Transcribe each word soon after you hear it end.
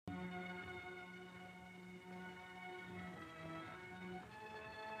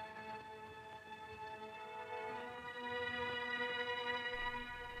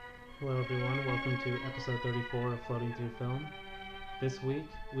Hello, everyone. Welcome to episode 34 of Floating Through Film. This week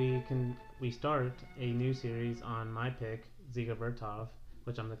we start a new series on my pick, Dziga Vertov,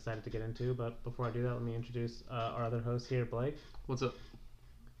 which I'm excited to get into. But before I do that, let me introduce our other hosts here, Blake What's up?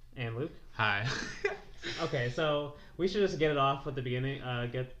 and Luke. Hi. Okay, so we should just get it off at the beginning.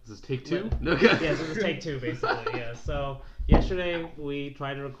 This is take two? Okay. Yeah, so this is take two, basically. Yeah. So yesterday we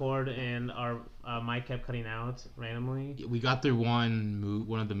tried to record and our mic kept cutting out randomly. We got through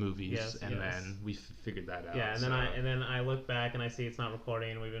one of the movies, Yes, and yes. then we figured that out. Yeah, and then I look back and I see it's not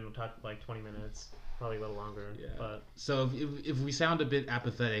recording. We've been talking like 20 minutes, probably a little longer. Yeah. But so if we sound a bit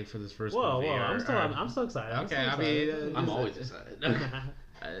apathetic for this first whoa, movie, I'm still excited. Okay, I'm still excited. I'm always excited.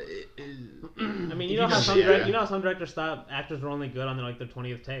 I mean, you know how some directors thought actors were only good on their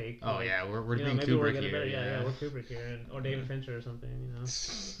 20th take. Oh like, yeah, we're you know, being maybe Kubrick we're getting here. better. Yeah, we're Kubrick here, or David Fincher or something.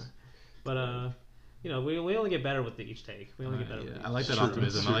 But we only get better with each take. We only get better. With each I like take. that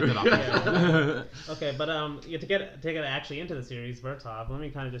optimism. I like that optimism. Okay, but to get actually into the series Vertov, let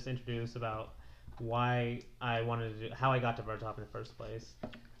me kind of just introduce about why I wanted to do, how I got to Vertov in the first place.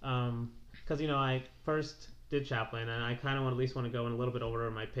 Because I first did Chaplin, and I kind of at least want to go in a little bit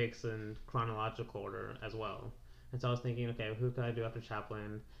order my picks in chronological order as well. And so I was thinking, okay, who could I do after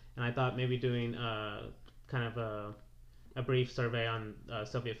Chaplin? And I thought maybe doing kind of a brief survey on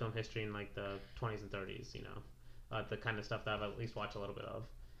Soviet film history in like the 20s and 30s, the kind of stuff that I've at least watched a little bit of.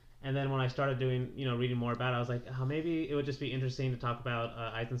 And then when I started doing, reading more about it, I was like, oh, maybe it would just be interesting to talk about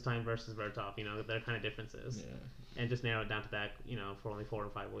Eisenstein versus Vertov, their kind of differences. Yeah. And just narrow it down to that, for only 4 or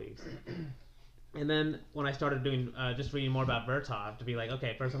 5 weeks. And then when I started doing, just reading more about Vertov, to be like,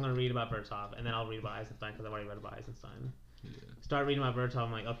 okay, first I'm going to read about Vertov, and then I'll read about Eisenstein, because I've already read about Eisenstein. Yeah. Start reading about Vertov,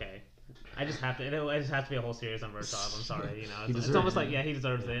 I'm like, okay, it just has to be a whole series on Vertov, I'm sorry, It's almost like, yeah, he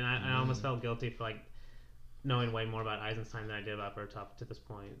deserves it, and I almost felt guilty for, knowing way more about Eisenstein than I did about Vertov to this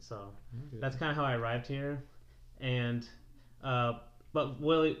point, so that's kind of how I arrived here, and, but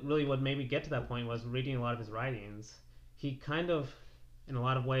really what made me get to that point was reading a lot of his writings. He kind of, in a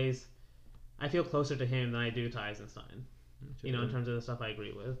lot of ways, I feel closer to him than I do to Eisenstein, in terms of the stuff I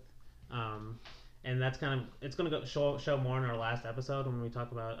agree with. And that's kind of, it's going to show more in our last episode when we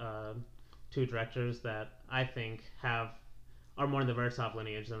talk about two directors that I think are more in the Vertov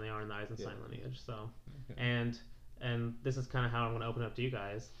lineage than they are in the Eisenstein lineage. So, and this is kind of how I'm going to open up to you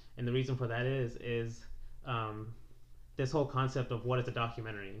guys. And the reason for that is this whole concept of what is a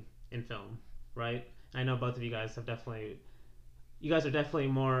documentary in film, right? I know both of you guys are definitely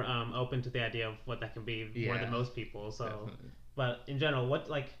more open to the idea of what that can be more than most people. So, definitely. But in general,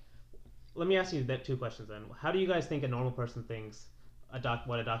 let me ask you two questions then. How do you guys think a normal person thinks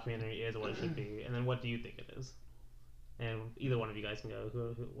what a documentary is or what it should be, and then what do you think it is? And either one of you guys can go.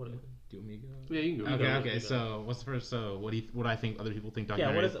 Do you want me to go? Yeah, you can go. Okay. So what's the first? So what do I think other people think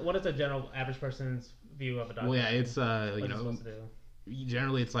documentary? Yeah. What is a general average person's view of a documentary? Well, yeah, it's supposed to do?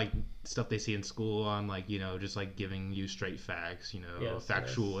 Generally it's like stuff they see in school on just like giving you straight facts,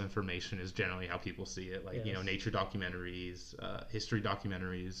 factual information is generally how people see it, nature documentaries, history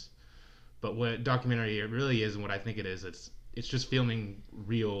documentaries. But what documentary it really is, and what I think it is, it's just filming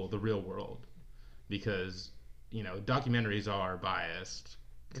the real world, because documentaries are biased,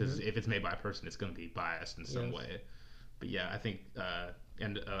 because if it's made by a person it's going to be biased in some way. But yeah, I think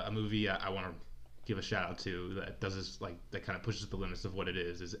and a movie I want to give a shout out to that does this, that kind of pushes the limits of what it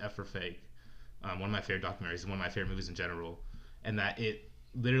is F for Fake. One of my favorite documentaries and one of my favorite movies in general, and that it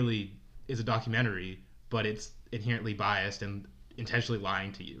literally is a documentary, but it's inherently biased and intentionally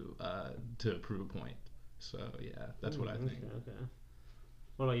lying to you to prove a point. So yeah, that's what I think. Okay.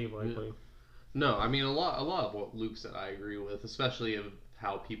 What about you, Blake? Yeah. No, I mean a lot of what Luke said I agree with, especially of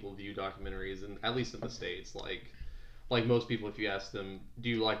how people view documentaries, and at least in the States, like most people, if you ask them, do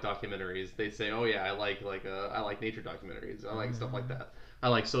you like documentaries? They say, oh yeah, I like nature documentaries. I like stuff like that. I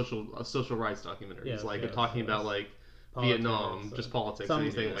like social rights documentaries, talking about Vietnam, just politics,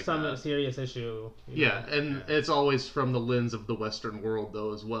 anything like that. Some serious issue. It's always from the lens of the Western world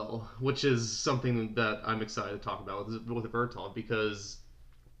though as well, which is something that I'm excited to talk about with Vertov, because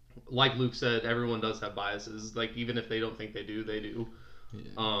like Luke said, everyone does have biases. Like even if they don't think they do, they do.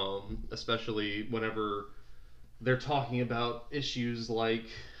 Yeah. Especially whenever they're talking about issues like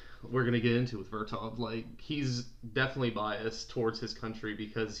we're going to get into with Vertov. He's definitely biased towards his country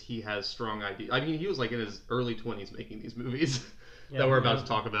because he has strong ideas. I mean, he was in his early 20s making these movies that we're about to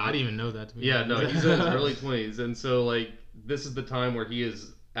talk about. I didn't even know that. Yeah, no, he's in his early 20s. And so, this is the time where he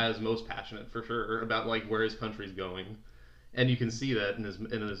is as most passionate, for sure, about, where his country's going. And you can see that in his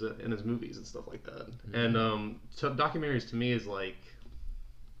movies and stuff like that. Mm-hmm. And so documentaries to me is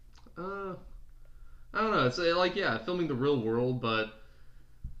I don't know. It's filming the real world, but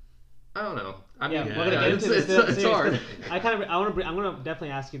I don't know. I mean, we're gonna get into this. It's hard. I'm gonna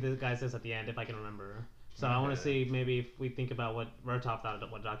definitely ask you guys this at the end if I can remember. So I want to see maybe if we think about what Vertov thought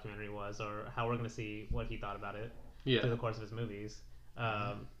of what documentary was, or how we're gonna see what he thought about it through the course of his movies.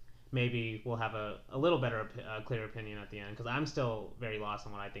 Maybe we'll have a little better, clear opinion at the end, because I'm still very lost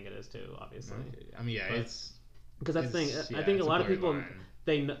on what I think it is too. Obviously, I mean, it's because that's the thing. I think a lot of people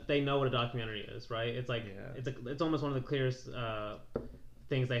they know what a documentary is, right? It's like it's almost one of the clearest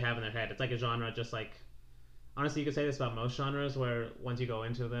things they have in their head. It's like a genre, just like, honestly, you could say this about most genres, where once you go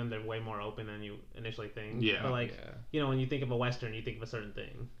into them, they're way more open than you initially think. Yeah. But when you think of a Western, you think of a certain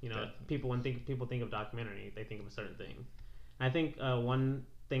thing. People think of documentary, they think of a certain thing. And I think one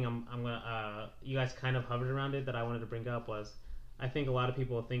thing I'm gonna you guys kind of hovered around it that I wanted to bring up was, I think a lot of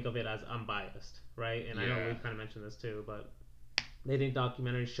people think of it as unbiased, right? And I know we kind of mentioned this too, but they think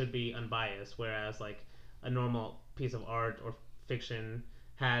documentaries should be unbiased, whereas like a normal piece of art or fiction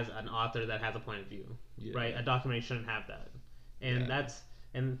has an author that has a point of view, right? A documentary shouldn't have that, and that's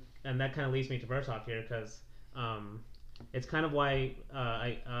and that kind of leads me to Vertov here, because it's kind of why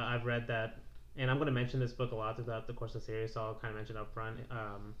I've read that, and I'm going to mention this book a lot throughout the course of the series, so I'll kind of mention it up front.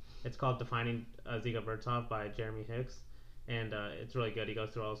 It's called Defining Dziga Vertov by Jeremy Hicks, and it's really good. He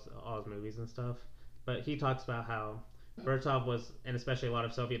goes through all his movies and stuff, but he talks about how Vertov was, and especially a lot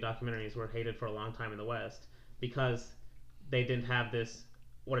of Soviet documentaries, were hated for a long time in the West because they didn't have this,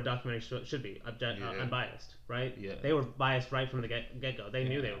 what a documentary should be, unbiased, right? Yeah. They were biased right from the get-go. They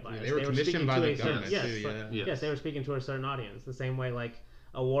knew they were biased. They were commissioned by the government too. Yes, they were speaking to a certain audience, the same way like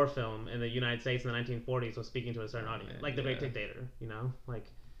a war film in the United States in the 1940s was speaking to a certain audience, like The Great Dictator. Like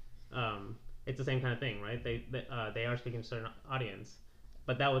it's the same kind of thing, right? They are speaking to a certain audience,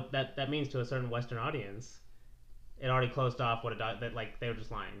 but that means to a certain Western audience, it already closed off that like they were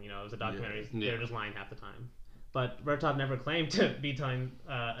just lying. It was a documentary. They were just lying half the time. But Vertov never claimed to be telling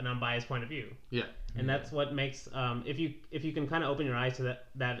an unbiased point of view. Yeah. And that's what makes if you can kind of open your eyes to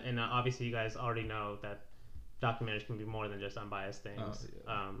that, and obviously you guys already know that documentaries can be more than just unbiased things.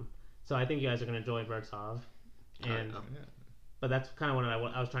 So I think you guys are going to enjoy Vertov, and but that's kind of what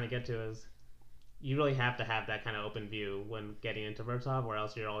I was trying to get to, is you really have to have that kind of open view when getting into Vertov, or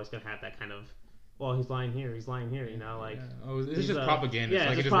else you're always going to have that kind of, well, he's lying here, like... Oh, this is just propaganda. Yeah,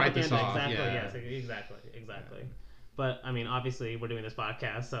 so just just propaganda, write this off. Exactly, yes, exactly. Yeah. But, I mean, obviously, we're doing this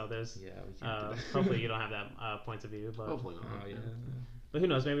podcast, so there's... Yeah, we can't do that. Hopefully you don't have that points of view, but... Hopefully not. But who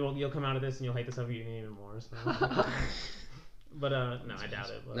knows, maybe you'll come out of this and you'll hate the Soviet Union even more, so... But, no, I doubt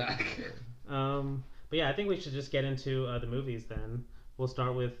it. But yeah, I think we should just get into the movies then. We'll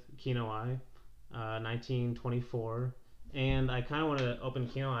start with Kino-Eye, 1924. And I kind of want to open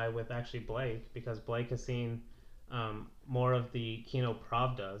Kino-Eye with actually Blake, because Blake has seen more of the Kino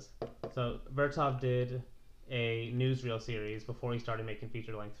Pravdas. So Vertov did a newsreel series before he started making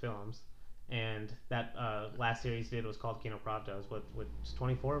feature-length films, and that last series he did was called Kino Pravdas, with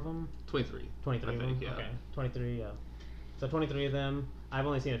 24 of them? 23. 23 of them? Yeah. Okay, 23, yeah. So 23 of them. I've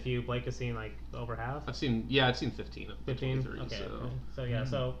only seen a few. Blake has seen like over half? I've seen 15 of 15? 23. Okay. So yeah,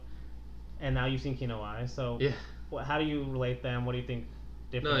 so... And now you've seen Kino-Eye, so... Yeah. How do you relate them? What do you think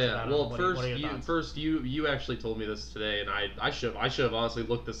difference about them? Well, first you actually told me this today, and I should have honestly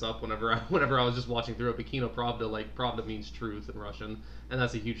looked this up whenever I was just watching through it. But Kino Pravda, like Pravda means truth in Russian, and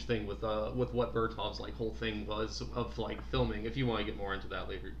that's a huge thing with what Vertov's like whole thing was of like filming. If you want to get more into that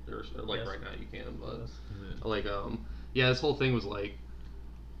later, or like right now you can, but like this whole thing was like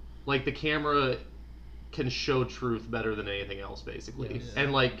the camera can show truth better than anything else, basically. Yes.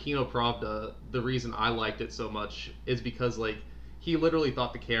 And like Kino Pravda, the reason I liked it so much is because like he literally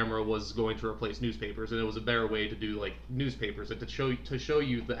thought the camera was going to replace newspapers, and it was a better way to do like newspapers and to show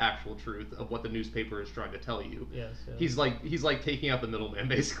you the actual truth of what the newspaper is trying to tell you. Yes. He's like taking out the middleman,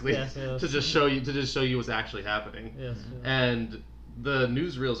 basically. To just show you what's actually happening. Yes. And the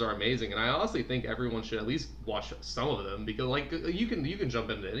newsreels are amazing, and I honestly think everyone should at least watch some of them, because like you can jump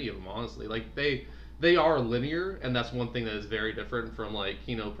into any of them, honestly. Like they are linear, and that's one thing that is very different from like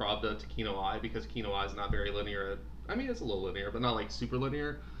Kino Pravda to Kino-Eye, because Kino-Eye is not very linear. I mean, it's a little linear, but not like super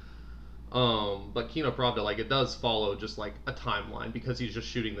linear. But Kino Pravda, like it does follow just like a timeline, because he's just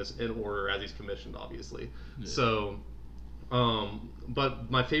shooting this in order as he's commissioned, obviously. Yeah. So, but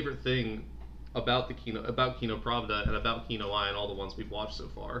my favorite thing about Kino Pravda and about Kino-Eye and all the ones we've watched so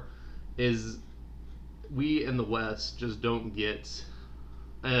far is we in the West just don't get.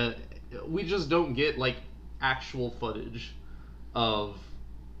 We just don't get like actual footage of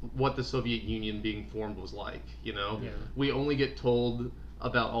what the Soviet Union being formed was like, We only get told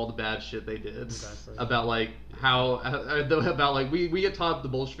about all the bad shit they did, exactly. About like how about like we get taught the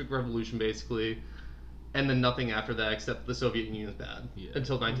Bolshevik Revolution, basically, and then nothing after that except the Soviet Union is bad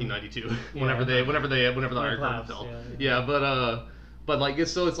until 1992, whenever the Iron Curtain fell. But like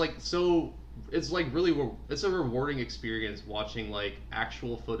it's a rewarding experience watching like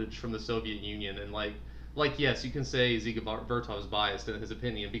actual footage from the Soviet Union, and like yes, you can say Dziga Vertov is biased in his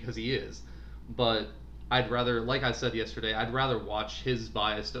opinion because he is, but I'd rather, like I said yesterday, I'd rather watch his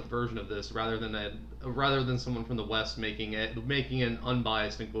biased version of this rather than someone from the West making an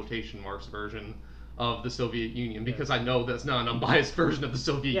unbiased in quotation marks version of the Soviet Union, because I know that's not an unbiased version of the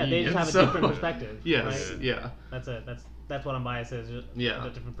Soviet Union. Yeah, they just have a different perspective. Yes, right? yeah. That's it. That's what unbiased is. Just a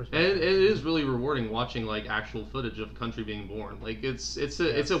different perspective. And it is really rewarding watching like actual footage of a country being born. Like it's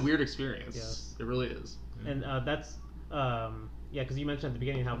a weird experience. Yes. It really is. And that's because you mentioned at the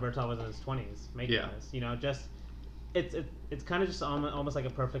beginning how Vertov was in his 20s making this. You know, just it's kind of just almost like a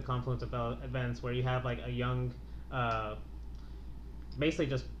perfect confluence of events where you have like a young, basically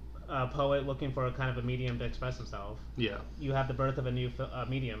just a poet looking for a kind of a medium to express himself. Yeah. You have the birth of a new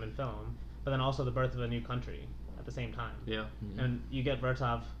medium in film, but then also the birth of a new country at the same time. Yeah. Mm-hmm. And you get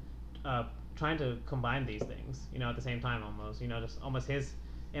Vertov trying to combine these things, you know, at the same time almost. You know, just almost his.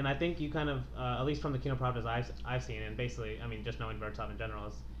 And I think you kind of, at least from the Kino-Pravdas I've seen, and basically, I mean, just knowing Vertov in general,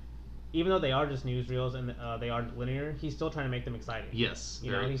 is even though they are just newsreels and they are linear, he's still trying to make them exciting. Yes.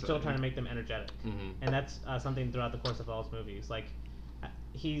 You know, he's still trying to make them energetic. Mm-hmm. And that's something throughout the course of all his movies. Like,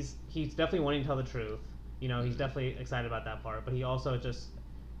 he's definitely wanting to tell the truth. You know, he's definitely excited about that part, but he also just,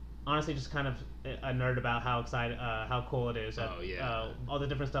 honestly, just kind of a nerd about how cool it is. All the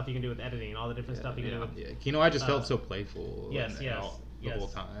different stuff you can do with editing, all the different stuff you can do with... Yeah, Kino-Eye just felt so playful. Yes. The whole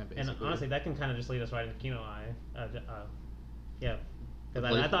time, basically. And honestly, that can kind of just lead us right into Kino-Eye. Because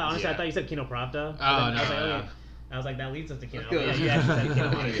I thought you said Kino-Pravda. I was like, that leads us to Kino-Eye. Yeah, you actually said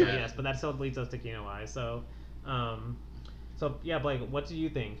Kino-Eye. So yes, but that still leads us to Kino-Eye. So Blake, what do you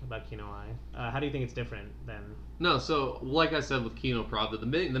think about Kino-Eye? How do you think it's different than? No, so like I said with Kino-Pravda,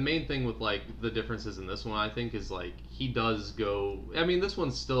 the main thing with like the differences in this one, I think, is like he does go. I mean, this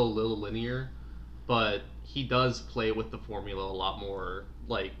one's still a little linear, but he does play with the formula a lot more.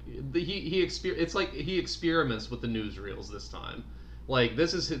 Like he experiments with the newsreels this time. Like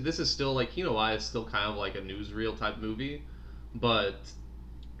this is still like Kino-Eye is still kind of like a newsreel type movie, but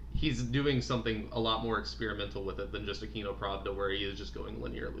he's doing something a lot more experimental with it than just a Kino-Pravda where he is just going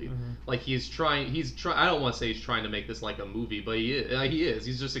linearly. Mm-hmm. Like he's trying. I don't want to say he's trying to make this like a movie, but he is.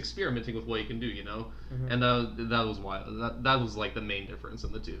 He's just experimenting with what he can do, you know. Mm-hmm. And that was why that was like the main difference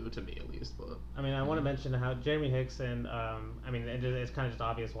in the two, to me at least. But I mean, I want to mention how Jeremy Hicks and I mean, it's kind of just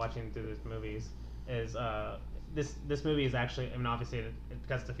obvious watching through these movies is this movie is actually, I mean, obviously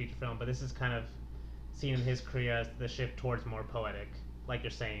because it's a feature film, but this is kind of seen in his career as the shift towards more poetic. Like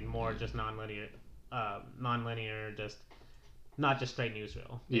you're saying, more just non-linear, just not just straight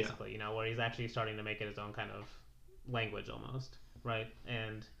newsreel, basically. You know, where he's actually starting to make it his own kind of language almost, right?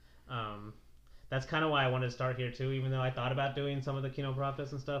 And that's kind of why I wanted to start here too. Even though I thought about doing some of the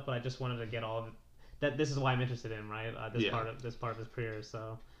Kino-Pravdas and stuff, but I just wanted to get all of it. This is why I'm interested in, right? This part of his career.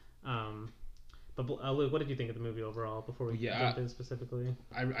 So, but Luke, what did you think of the movie overall before we jump in specifically?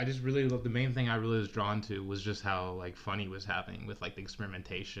 I just really loved, the main thing I really was drawn to was just how like fun he was having with like the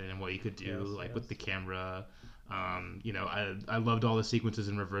experimentation and what he could do with the camera. You know, I loved all the sequences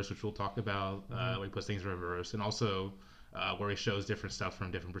in reverse, which we'll talk about, where he puts things in reverse, and also where he shows different stuff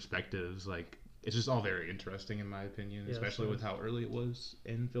from different perspectives. Like, it's just all very interesting in my opinion, especially with how early it was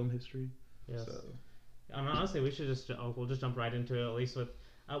in film history. Yes. So. I mean, honestly, we should we'll just jump right into it, at least with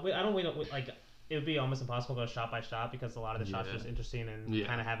it would be almost impossible to go shot by shot because a lot of the shots are just interesting and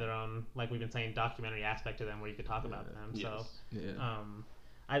kind of have their own, like we've been saying, documentary aspect to them where you could talk about them. Yes. So,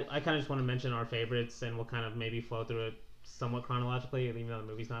 I kind of just want to mention our favorites, and we'll kind of maybe flow through it somewhat chronologically, even though the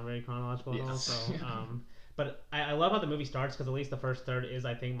movie's not very chronological at all. So, but I love how the movie starts because at least the first third is,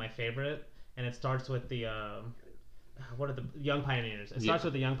 I think, my favorite, and it starts with the what are the young pioneers? It starts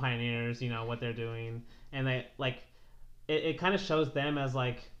with the young pioneers, you know, what they're doing, and they like it kind of shows them as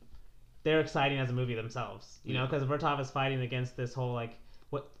like. They're exciting as a movie themselves, you know, because Vertov is fighting against this whole, like,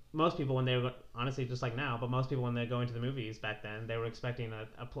 what most people when they were, honestly, just like now, but most people when they're going to the movies back then, they were expecting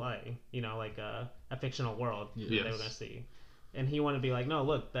a play, you know, like a fictional world that they were going to see. And he wanted to be like, no,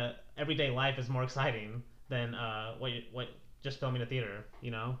 look, the everyday life is more exciting than what just filming a theater,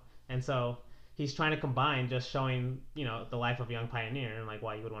 you know? And so he's trying to combine just showing, you know, the life of a young pioneer and, like,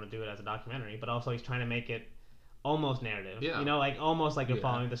 why you would want to do it as a documentary, but also he's trying to make it almost narrative, you know, like almost like you're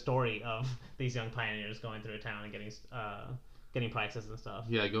following the story of these young pioneers going through a town and getting prizes and stuff.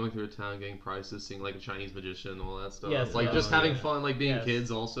 Yeah, going through a town, getting prizes, seeing like a Chinese magician, all that stuff. Yes, like just having fun, like being kids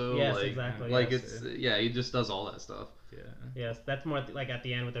also. Yes, like, exactly. Like it's he just does all that stuff. Yes, that's more like at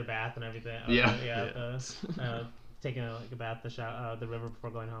the end with their bath and everything. Taking a bath, the river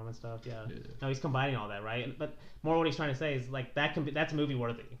before going home and stuff. Yeah. No, he's combining all that, right? But more what he's trying to say is like that's movie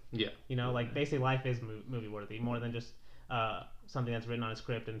worthy. Yeah. You know, like basically life is movie worthy more than just something that's written on a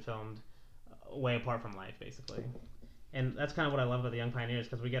script and filmed way apart from life, basically. And that's kind of what I love about the Young Pioneers,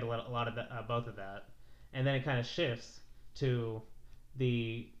 because we get a lot of both of that, and then it kind of shifts to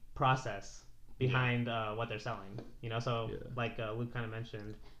the process behind what they're selling. You know, so like Luke kind of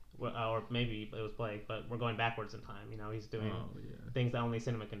mentioned, or maybe it was Blake, but we're going backwards in time. You know, he's doing things that only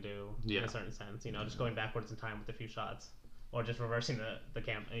cinema can do in a certain sense. You know, just going backwards in time with a few shots, or just reversing the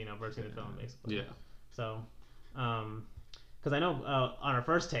reversing the film basically. Yeah. So, because I know on our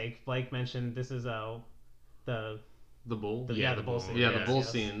first take, Blake mentioned this is the bull? The bull scene. Yeah, the bull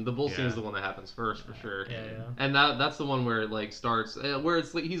scene. The bull scene is the one that happens first, for sure. Yeah. And that's the one where it like starts, where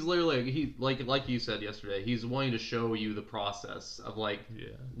it's like he's literally like you said yesterday, he's wanting to show you the process of like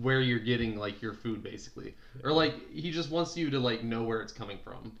where you're getting like your food basically, or like he just wants you to like know where it's coming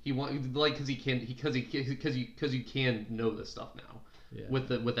from. He want like because you can know this stuff now. Yeah. With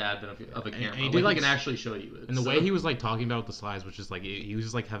the advent of a camera, and he can actually show you it. And the way he was like talking about the slides was just like he was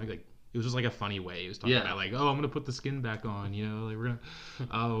just like having like. It was just like a funny way. He was talking about like, oh, I'm gonna put the skin back on, you know, like we're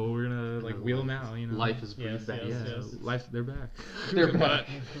gonna like wheel them out, you know. Life is pretty bad. Life, they're back. They're back.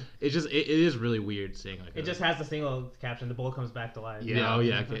 It's just it is really weird seeing like. It just has the single caption: "The bull comes back to life." Yeah. Oh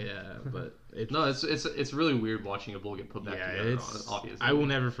yeah. Okay. Yeah. But it's really weird watching a bull get put back together. Obviously, I will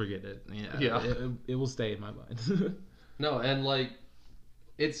never forget it. Yeah. It will stay in my mind. No, and like.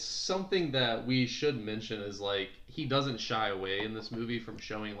 It's something that we should mention is like he doesn't shy away in this movie from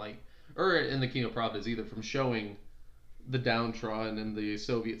showing like, or in the King of Pravdas either, from showing the downtrodden in the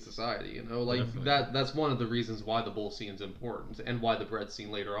Soviet society. You know, like that's one of the reasons why the bull scene is important and why the bread scene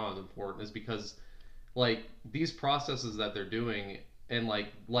later on is important, is because like these processes that they're doing and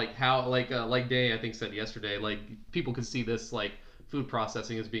like how like Day I think said yesterday, like people could see this like. Food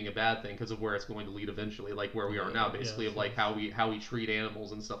processing as being a bad thing because of where it's going to lead eventually, like where we are now, basically, of like how we treat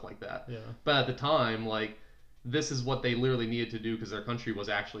animals and stuff like that. Yeah. But at the time, like this is what they literally needed to do because their country was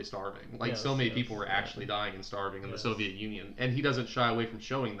actually starving. Like so many people were actually dying and starving in the Soviet Union, and he doesn't shy away from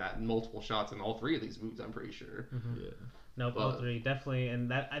showing that in multiple shots in all three of these movies. I'm pretty sure. Mm-hmm. Yeah. Nope, all three definitely, and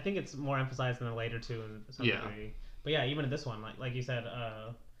that I think it's more emphasized in the later two in some degree. But yeah, even in this one, like you said,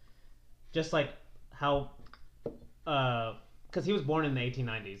 just like how. Because he was born in the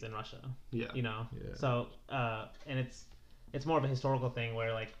 1890s in Russia. Yeah. You know. Yeah. So and it's more of a historical thing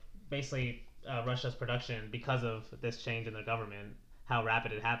where like basically Russia's production, because of this change in their government, how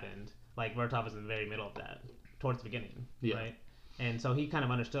rapid it happened. Like Vertov is in the very middle of that, towards the beginning. Yeah. Right. And so he kind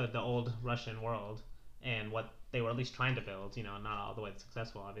of understood the old Russian world and what they were at least trying to build. You know, not all the way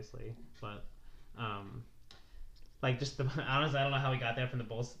successful, obviously, but. Like just honestly, I don't know how he got there from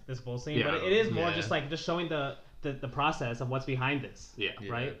this bull scene, but it is more just like just showing the process of what's behind this,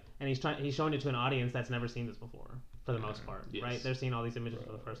 right? And he's showing it to an audience that's never seen this before, for the most part, right? They're seeing all these images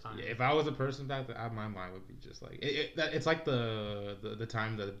for the first time. Yeah, if I was a person that my mind would be just like it's like the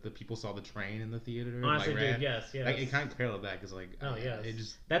time that the people saw the train in the theater. Honestly, like, dude, yes. Like, it kind of paralleled that because it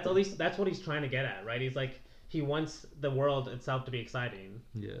just that's at least that's what he's trying to get at, right? He's like he wants the world itself to be exciting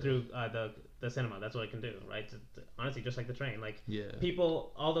through the cinema. That's what it can do, right? Honestly, just like the train. Like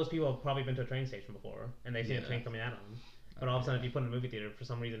all those people have probably been to a train station before, and they've seen a train coming at them. But all of a sudden, if you put it in a movie theater, for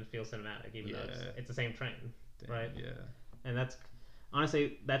some reason, it feels cinematic, even though it's the same train, right? Yeah. And that's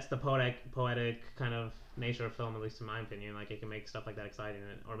honestly the poetic kind of nature of film, at least in my opinion. Like it can make stuff like that exciting,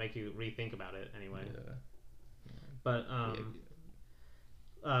 or make you rethink about it anyway. Yeah. But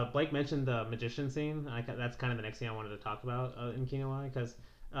Blake mentioned the magician scene. That's kind of the next thing I wanted to talk about in Kino-Eye, because.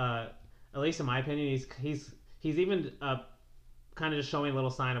 At least in my opinion, he's even kind of just showing a little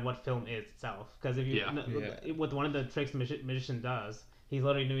sign of what film is itself. Because if you with one of the tricks the magician does, he's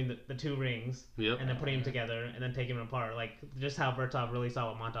literally doing the two rings and then putting them together and then taking them apart. Like just how Vertov really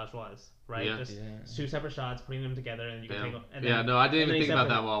saw what montage was, right? Yeah. Just two separate shots, putting them together, and you can take them. And then, no, I didn't even think about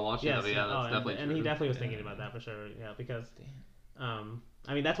that while watching it. Yeah, that's definitely true. And he definitely was thinking about that for sure. Yeah, because.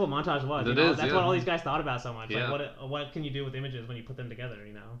 I mean, that's what montage was. You know? That's what all these guys thought about so much. Yeah. Like, what can you do with images when you put them together?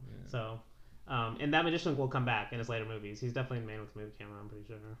 You know. Yeah. So, and that magician will come back in his later movies. He's definitely a man with a movie camera. I'm pretty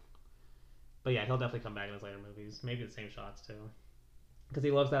sure. But yeah, he'll definitely come back in his later movies. Maybe the same shots too. Because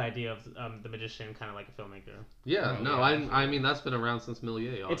he loves that idea of the magician kind of like a filmmaker. Yeah, I mean that's been around since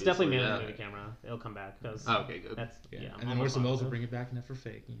Méliès. Obviously. It's definitely man with a movie camera. It'll come back because. Okay, good. That's and then Orson Welles will bring it back, never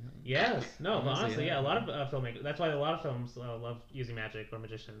fake. You know? Yes, no, but honestly, a lot of filmmakers. That's why a lot of films love using magic or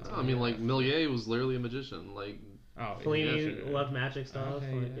magicians. I mean, like Méliès was literally a magician. Like, Fellini loved magic stuff.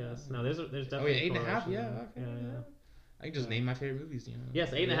 Okay, yes. No, there's definitely. 8.5. Yeah. Okay. Yeah. I can just name my favorite movies, you know.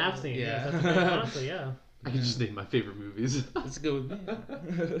 Yes, 8.5 scene. Yeah. Yes, that's great, honestly, yeah. I can just name my favorite movies. Let's go with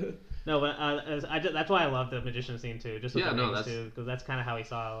me. No, but that's why I love the magician scene too. Just with the rings too, because that's kind of how he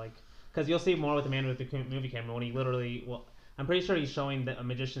saw like. Because you'll see more with the man with the movie camera when he literally. Well, I'm pretty sure he's showing a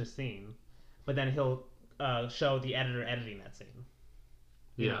magician's scene, but then he'll show the editor editing that scene.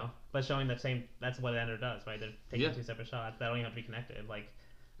 You know, but showing the same. That's what the editor does, right? They're taking two separate shots that don't even have to be connected. Like,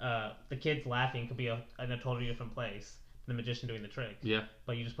 the kids laughing could be in a totally different place. The magician doing the trick. Yeah.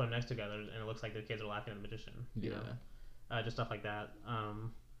 But you just put them next together, and it looks like the kids are laughing at the magician. You know? Just stuff like that.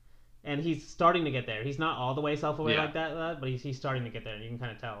 And he's starting to get there. He's not all the way self-aware like that, but he's starting to get there, and you can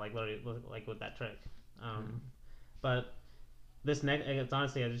kind of tell, like literally, like with that trick. But this next, it's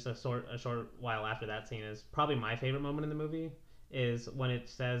honestly just a short while after that scene is probably my favorite moment in the movie. Is when it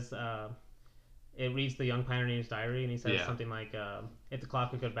says, it reads the young pioneer's diary, and he says something like, "If the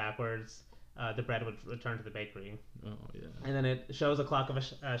clock would go backwards, the bread would return to the bakery." Oh yeah. And then it shows a clock of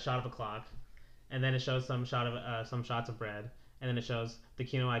a shot of a clock, and then it shows some shots of bread. And then it shows the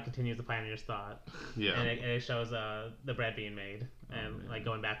Kino-Eye continues the pioneer's thought. Yeah. And it shows the bread being made and like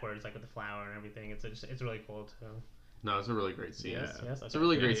going backwards, like with the flour and everything. It's really cool too. No, it's a really great scene. Yes, okay. It's a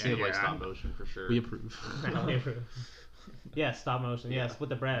really great scene of like stop motion for sure. We approve. We approve. Yes, stop motion. Yes, with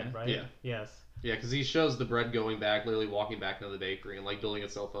the bread, right? Yeah. Yes. Yeah, because he shows the bread going back, literally walking back into the bakery and like building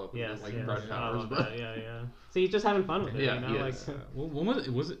itself up. Yes. And, like bread powers. Yeah. So he's just having fun with it. Yeah. You know?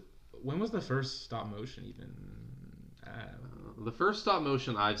 When was the first stop motion even? The first stop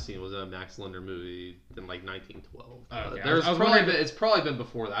motion I've seen was a Max Linder movie in like 1912. Okay. It's probably been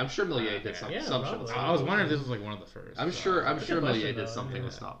before that. I'm sure Méliès did some shit. I was wondering if this was like one of the first. I'm sure Méliès did something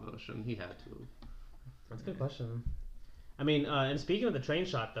with stop motion. He had to. That's a good question. I mean, and speaking of the train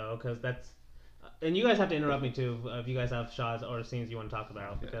shot though, because that's, and you guys have to interrupt me too if you guys have shots or scenes you want to talk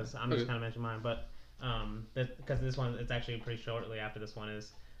about, because I'm just kind of mentioning mine. But because this one, it's actually pretty shortly after this one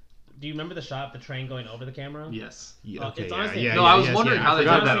is. Do you remember the shot of the train going over the camera? Yes. It's honestly, I was wondering how they did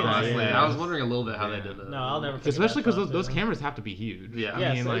that. Honestly, I was wondering a little bit how they did that. No, I'll never. Especially because those cameras have to be huge. Yeah.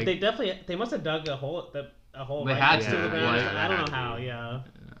 I mean, like, they must have dug a hole. A hole. They right had next to. the ground. I don't know how. Yeah.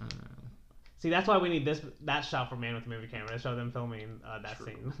 See, that's why we need that shot for Man with the Movie Camera to show them filming that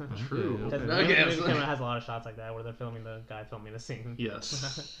scene. True. Because the movie camera has a lot of shots like that where they're filming the guy filming the scene.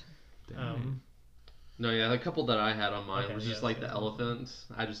 Yes. No, a couple that I had on mine was just like the elephant.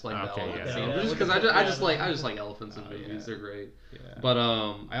 I just like the elephant scene. Just because I just like elephants in movies. They're great. Yeah. But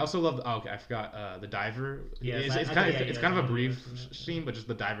I also love. I forgot the diver. Yes, it's kind of a brief scene, but just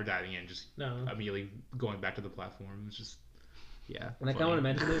the diver diving in, just immediately going back to the platform. It's just. Yeah, and I kind of want to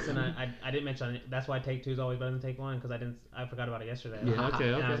mention this, and I didn't mention it. That's why take 2 is always better than take 1, because I forgot about it yesterday. Yeah,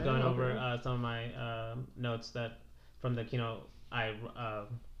 okay. And I was going over some of my notes that from the Kino-Eye,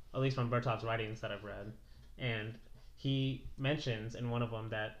 at least from Vertov's writings that I've read, and he mentions in one of them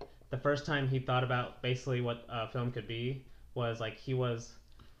that the first time he thought about basically what film could be was like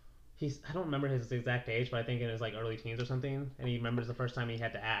I don't remember his exact age, but I think in his like early teens or something, and he remembers the first time he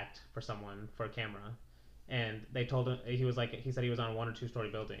had to act for someone for a camera. And they told him he said he was on a 1 or 2 story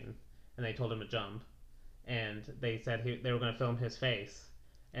building, and they told him to jump, and they said they were going to film his face,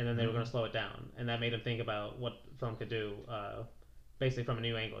 and then they were going to slow it down, and that made him think about what film could do, basically from a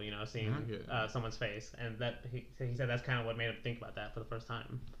new angle, seeing someone's face, and that he said that's kind of what made him think about that for the first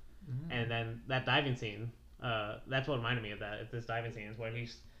time. And then that diving scene, that's what reminded me of that. This diving scene is where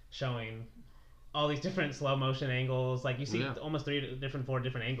he's showing all these different slow motion angles, like you see almost 4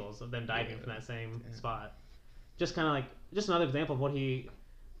 different angles of them diving from that same spot. Just kind of like another example of what he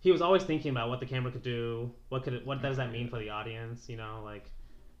was always thinking about what the camera could do, what does that mean for the audience,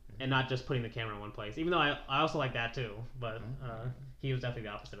 and not just putting the camera in one place. Even though I also like that too, but he was definitely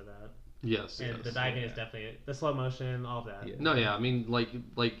the opposite of that. Yes. And the diving is definitely the slow motion, all of that. Yeah. No, I mean, like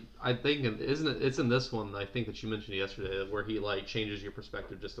I think it's in this one I think that you mentioned yesterday where he like changes your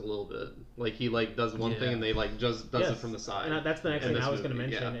perspective just a little bit. Like he like does one thing and they like just does it from the side. And that's the next thing I was going to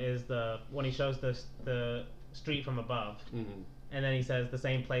mention is when he shows the street from above. Mm-hmm. And then he says the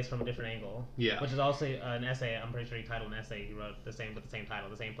same place from a different angle. Yeah. Which is also an essay. I'm pretty sure he titled an essay he wrote with the same title,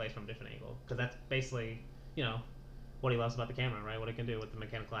 the same place from a different angle. Because that's basically, what he loves about the camera, right? What it can do, what the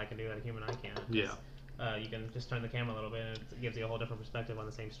mechanical eye can do that a human eye can't. Yeah. You can just turn the camera a little bit and it gives you a whole different perspective on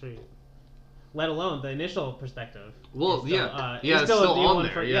the same street. Let alone the initial perspective. Well, it's still on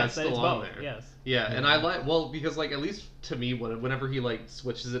there. It's still on there. Yes. Yeah, and I because like at least to me, whenever he like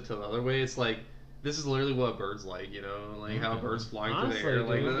switches it to the other way, it's like. This is literally what a bird's like, like how a bird's flying through the air.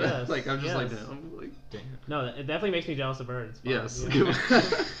 Like, yes, like I'm just like, damn. No, it definitely makes me jealous of birds. Yes.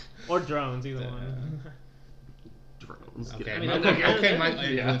 Or drones, either one. Drones. Okay,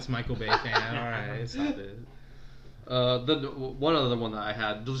 Michael Bay fan. All right, stop it. The one other one that I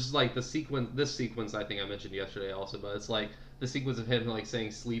had, just like the sequence. This sequence I think I mentioned yesterday also, but it's like the sequence of him like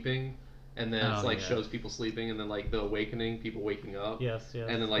saying sleeping, and then it's like shows people sleeping, and then like the awakening, people waking up. Yes, yes.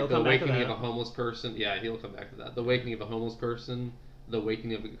 And then like the awakening of a homeless person. Yeah, he'll come back to that. The awakening of a homeless person, the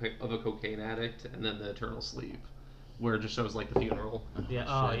awakening of a cocaine addict, and then the eternal sleep, where it just shows like the funeral. Yeah.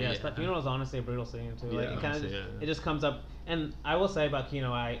 Oh, yes. That funeral is honestly a brutal scene too. Like it just comes up, and I will say about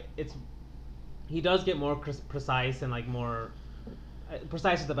Kino-Eye, he does get more precise and like more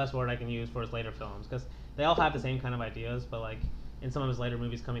precise is the best word I can use for his later films, because they all have the same kind of ideas, but like in some of his later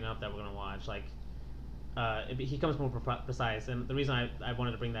movies coming up that we're gonna watch, like he becomes more precise. And the reason I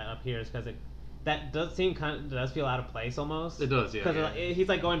wanted to bring that up here is because that does feel out of place almost. It does, yeah. Because he's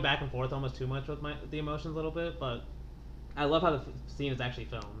like going back and forth almost too much with the emotions a little bit, but I love how the scene is actually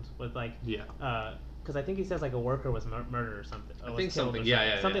filmed with like because I think he says like a worker was murdered or something. I think something,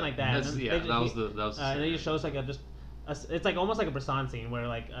 something like that. That was. And then he shows like it's like almost like a Bresson scene where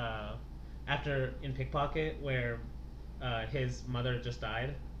like after in Pickpocket where his mother just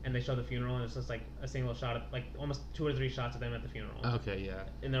died, and they show the funeral, and it's just like a single shot of like almost 2 or 3 shots of them at the funeral. Okay, yeah.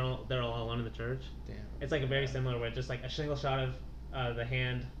 And they're all alone in the church. Damn. It's like a very similar where it's just like a single shot of the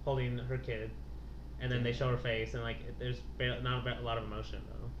hand holding her kid, and then they show her face, and like there's not a lot of emotion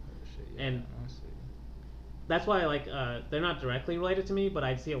though. Oh, shit, yeah, and honestly. that's why like they're not directly related to me, but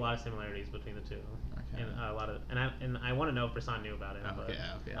I see a lot of similarities between the two. Okay. And a lot of and I want to know if Bresson knew about it.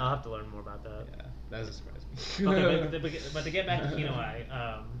 Okay. I'll have to learn more about that. Yeah, that doesn't surprise me. Okay, but to get back to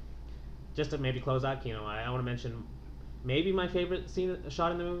Kino-Eye, just to maybe close out Kino-Eye, I want to mention maybe my favorite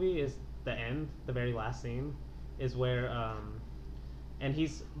shot in the movie is the end, the very last scene, is where and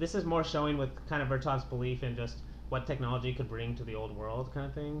this is more showing with kind of Vertov's belief in just what technology could bring to the old world kind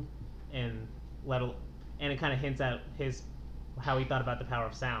of thing, and it kind of hints at how he thought about the power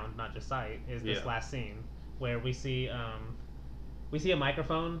of sound, not just sight, is this last scene where we see a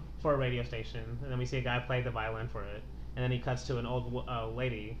microphone for a radio station, and then we see a guy play the violin for it, and then he cuts to an old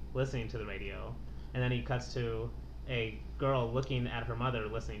lady listening to the radio, and then he cuts to a girl looking at her mother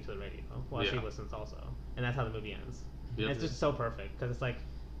listening to the radio while she listens also, and that's how the movie ends. And it's just so perfect because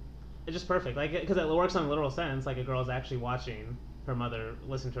it's just perfect, like because it works on a literal sense, like a girl's actually watching her mother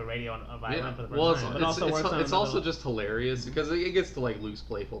listen to a radio on a violin for the first time. But it's also just hilarious because it gets to like Luke's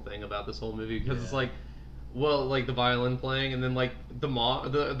playful thing about this whole movie, because it's like, well, like the violin playing, and then like the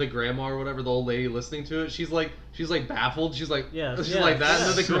grandma or whatever, the old lady listening to it, she's like baffled, she's like that, and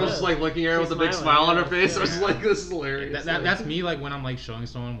then the girl's just like looking at her with a big smile on her face. So it's like, this is hilarious. That's me, like when I'm like showing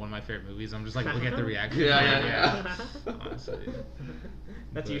someone one of my favorite movies, I'm just like looking at the reaction. Yeah. Honestly.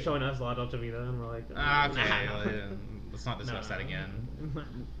 That's you showing us La Dolce Vita, and we're like, okay. Let's not discuss that again.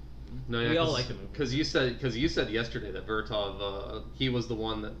 No, yeah, we all like the movie. Because you said yesterday that Vertov, he was the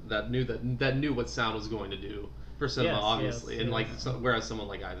one that knew what sound was going to do for cinema, obviously, and like whereas someone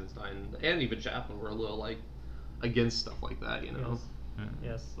like Eisenstein and even Chaplin were a little like against stuff like that, you know.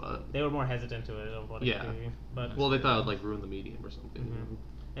 Yes. But they were more hesitant to it. Of what it could be, but well, they thought it would like ruin the medium or something. Mm-hmm. You know?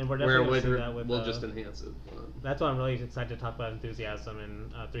 And we're definitely going to see that with. We'll just enhance it. But. That's why I'm really excited to talk about Enthusiasm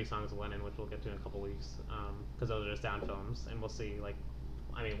and 3 Songs of Lenin, which we'll get to in a couple weeks, because those are sound films, and we'll see like.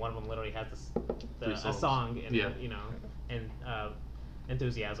 I mean, one of them literally has a song, in it, you know, and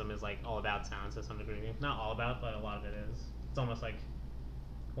Enthusiasm is like all about sound to some degree. Not all about, but a lot of it is. It's almost like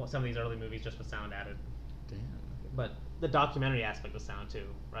some of these early movies just with sound added. Damn. But the documentary aspect of sound too,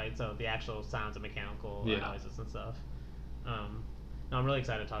 right? So the actual sounds of mechanical noises and stuff. No, I'm really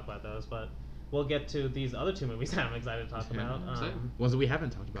excited to talk about those, but we'll get to these other 2 movies that I'm excited to talk about. Ones that we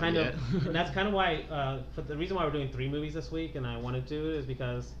haven't talked about yet. And that's kind of why, but the reason why we're doing 3 movies this week, and I wanted to, is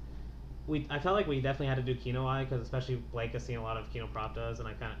because I felt like we definitely had to do Kino-Eye, because especially Blake has seen a lot of Kino Pravdas, and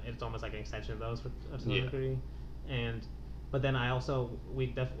it's almost like an extension of those to some degree. But then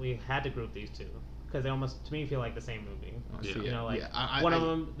we had to group these 2. Because they almost, to me, feel like the same movie. You know, like one of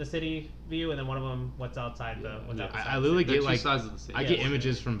them, the city view, and then one of them, what's outside the. What's outside I literally get like I get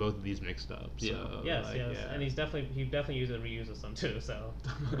images from both of these mixed up. So, yes, and he definitely reuses some too. So.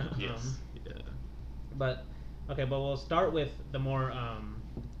 Yes. But we'll start with the more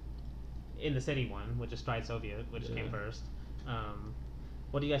in the city one, which is Stride Soviet, which came first.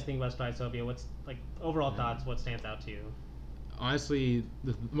 What do you guys think about Stride Soviet? What's like overall thoughts? What stands out to you? Honestly,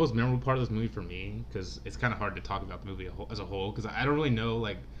 the most memorable part of this movie for me, because it's kind of hard to talk about the movie as a whole, because I don't really know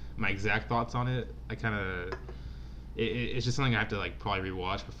like my exact thoughts on it. It's just something I have to like probably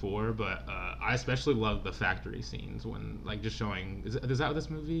rewatch before. But I especially love the factory scenes when like just showing. Is that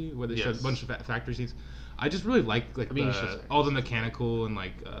this movie where they show a bunch of factory scenes? I just really like all the mechanical and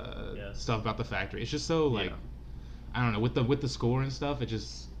like stuff about the factory. It's just so like I don't know, with the score and stuff.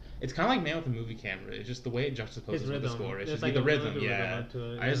 It's kind of like Man with a Movie Camera. It's just the way it juxtaposes with the score. It's just like the rhythm, rhythm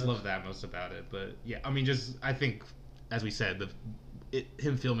to it, I just love that most about it. But yeah, I mean, I think, as we said,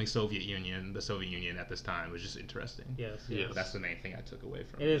 him filming the Soviet Union at this time was just interesting. Yes. That's the main thing I took away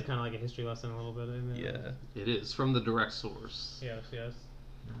from it. It is kind of like a history lesson a little bit. Yeah. It is, from the direct source. Yes.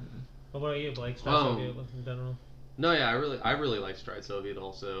 What about you, Blake? Stride Soviet in general? No, yeah, I really like Stride Soviet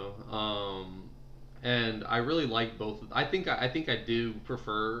also. And I really like both. I think I do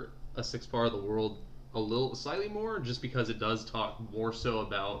prefer A Sixth Part of the World slightly more, just because it does talk more so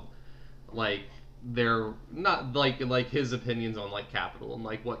about like their not like his opinions on like capital and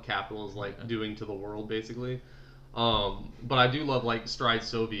like what capital is like doing to the world basically. But I do love like Stride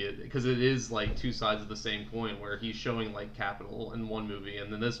Soviet because it is like two sides of the same coin, where he's showing like capital in one movie,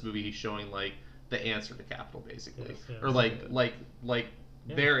 and then this movie he's showing like the answer to capital basically, or like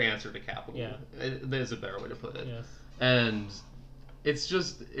their answer to capital. Yeah, there's a better way to put it. Yes. And it's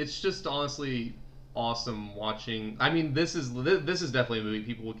just honestly awesome watching. I mean, this is definitely a movie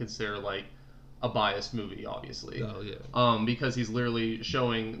people would consider like a biased movie, obviously. Oh yeah. Because he's literally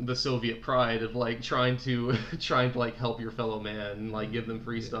showing the Soviet pride of like trying to like help your fellow man, and, like give them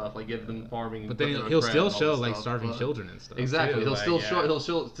free stuff, like give them farming. But then he'll still show like starving children and stuff. Exactly. Too.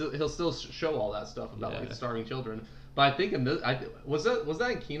 He'll still show all that stuff about like the starving children. But I think in this, was that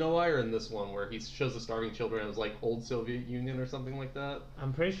in Kino-Eye or in this one where he shows the starving children as like old Soviet Union or something like that?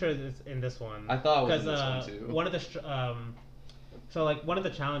 I'm pretty sure it's in this one. I thought it was in this one too. One of the one of the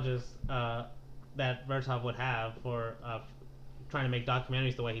challenges that Vertov would have for trying to make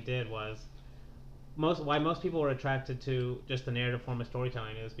documentaries the way he did was why most people were attracted to just the narrative form of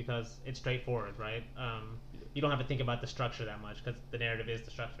storytelling is because it's straightforward, right? You don't have to think about the structure that much because the narrative is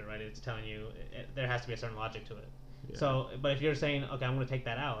the structure, right? It's telling you there has to be a certain logic to it. Yeah. So, but if you're saying, okay, I'm going to take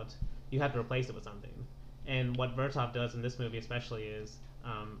that out, you have to replace it with something. And what Vertov does in this movie especially is,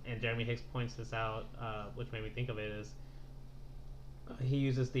 and Jeremy Hicks points this out, which made me think of it, is he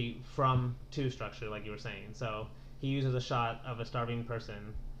uses the from-to structure, like you were saying. So he uses a shot of a starving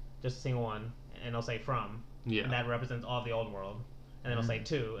person, just a single one, and he'll say from, and that represents all the old world. And then he'll say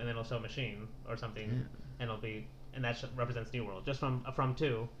to, and then he'll show a machine or something, and that represents new world. Just from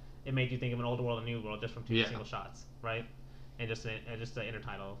to, it made you think of an old world and new world just from two single shots, right? And just the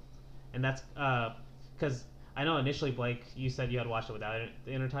intertitle, and that's because I know initially, Blake, you said you had watched it without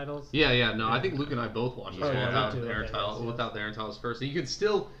the intertitles. No, I think Luke and I both watched it without the intertitles first. And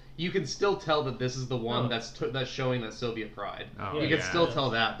you can still tell that this is the one that's showing that Soviet pride. You can still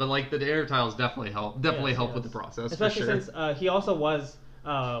tell that, but like the intertitles definitely help with the process, especially since he also was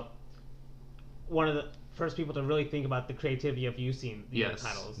one of the first people to really think about the creativity of using the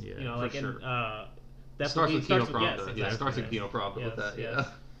intertitles. You know, like starts with Kino Pravda. Starts with Kino Pravda with that. Yeah.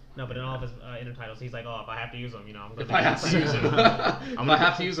 No, but in all of his intertitles, he's like, "Oh, if I have to use them, I'm going to." If I have to use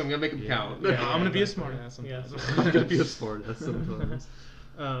them, I'm gonna make them count. I'm gonna be a smartass sometimes. I'm gonna be a smartass sometimes.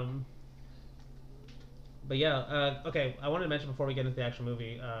 But yeah, okay. I wanted to mention before we get into the actual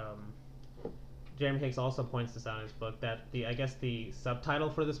movie, Jeremy Hicks also points this out in his book that the subtitle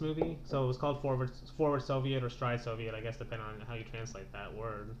for this movie, so it was called Forward Soviet or Stride Soviet, I guess depending on how you translate that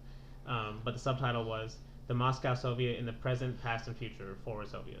word. But the subtitle was The Moscow Soviet in the Present, Past, and Future, Forward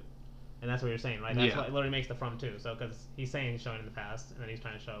Soviet. And that's what you're saying, right? That's what it literally makes the from too. So because he's saying he's showing in the past, and then he's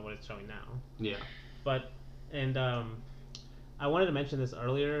trying to show what it's showing now. Yeah. But I wanted to mention this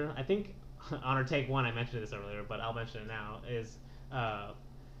earlier. I think on our take one I mentioned this earlier, but I'll mention it now. Is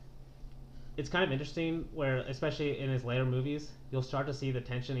it's kind of interesting where, especially in his later movies, you'll start to see the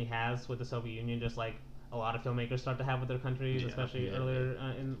tension he has with the Soviet Union, just like a lot of filmmakers start to have with their countries, especially earlier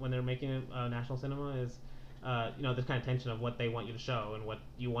when they're making national cinema. Is this kind of tension of what they want you to show and what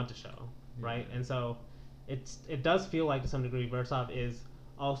you want to show, right? And so it does feel like to some degree Vertov is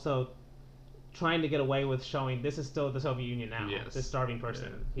also trying to get away with showing this is still the Soviet Union now. This starving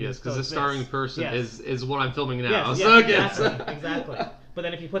person. Yes, because the starving person is what I'm filming now. Exactly. But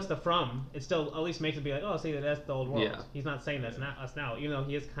then if he puts the from, it still at least makes it be like, oh, see, that's the old world. Yeah. He's not saying that's not us now, even though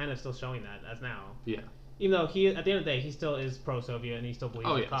he is kind of still showing that as now. Yeah. Even though he, at the end of the day, he still is pro-Soviet and he still believes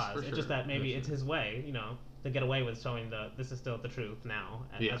in the cause. It's just that maybe it's his way, to get away with showing this is still the truth now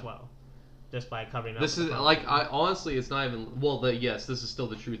as well. Just by covering up. This is like honestly, it's not even this is still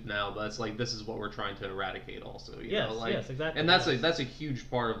the truth now, but it's like this is what we're trying to eradicate also. Yes, exactly. And that's a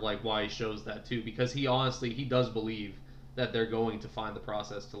huge part of like why he shows that too, because he does believe that they're going to find the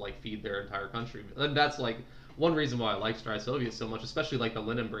process to like feed their entire country, and that's like one reason why I like Stride Soviet so much, especially like the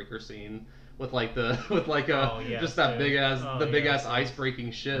Linen Breaker scene with like the just that big ass ice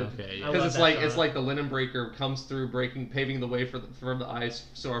breaking ship, because it's like the Linen Breaker comes through paving the way for the ice,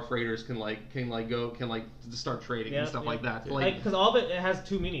 so our freighters can start trading and stuff like that. Like because all of it has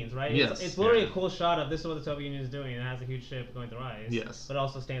two meanings, right? Yes. It's literally a cool shot of this is what the Soviet Union is doing, and it has a huge ship going through ice. Yes. But it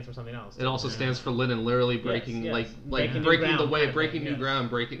also stands for something else. It also stands for Linen, literally breaking breaking the way, breaking new ground,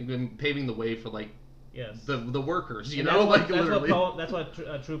 paving the way for like the workers, you know, like literally. That's what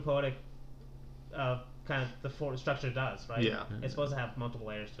a true poetic kind of the structure does, right? Yeah. It's supposed to have multiple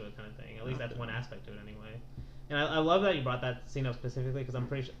layers to it, kind of thing. At least that's one aspect to it, anyway. And I love that you brought that scene up specifically because I'm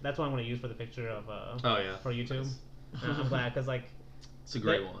pretty sure that's what I'm going to use for the picture of for YouTube. I'm glad because like it's a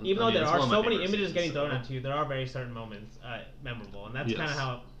great one. Even though there are so many images getting thrown at you, there are very certain moments memorable, and that's kind of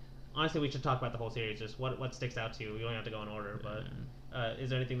how. Honestly, we should talk about the whole series. Just what sticks out to you. You don't have to go in order, but. Is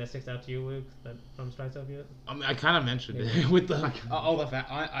there anything that sticks out to you, Luke, from Stride Soviet? I mean, I kind of mentioned it with the all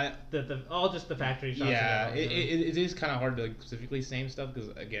the all just the factory shots. Yeah, it is kind of hard to like, specifically name stuff because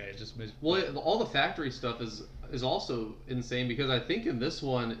again, it just all the factory stuff is also insane because I think in this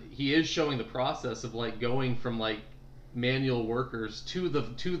one he is showing the process of like going from like manual workers to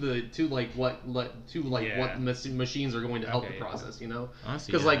what machines are going to help the process, you know?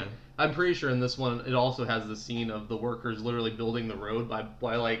 Because like I'm pretty sure in this one it also has the scene of the workers literally building the road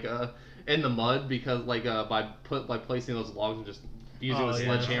by like in the mud because like by placing those logs and just using a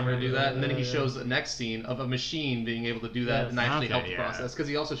sledgehammer to do that, and then he shows the next scene of a machine being able to do that and actually help the process because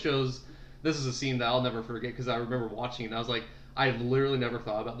he also shows this is a scene that I'll never forget because I remember watching it and I was like I've literally never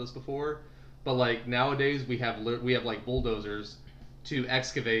thought about this before. But like nowadays we have like bulldozers to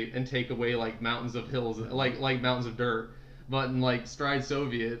excavate and take away like mountains of hills, like mountains of dirt. But in like Stride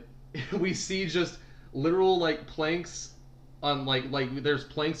Soviet, we see just literal like planks on like there's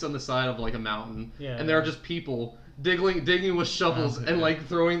planks on the side of like a mountain, and there are just people digging with shovels and like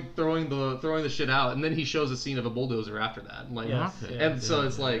throwing the shit out. And then he shows a scene of a bulldozer after that, and like so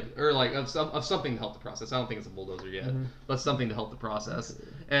it's like or like of something to help the process. I don't think it's a bulldozer yet, but something to help the process.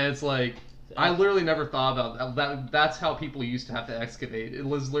 And it's like. I literally never thought about that. That's how people used to have to excavate. It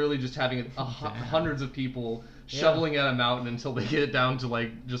was literally just having hundreds of people shoveling at a mountain until they get it down to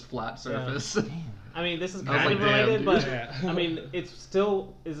like just flat surface. I mean, this is kind of related, but I mean, it's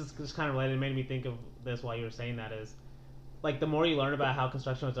still is kind of related. It made me think of this while you were saying that is. Like, the more you learn about how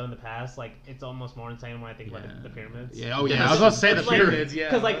construction was done in the past, like, it's almost more insane when I think about the pyramids. Yeah, I was about to say the pyramids,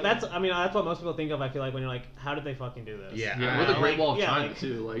 Because, like, that's what most people think of, I feel like, when you're like, how did they fucking do this? Yeah, with the Great Wall of China,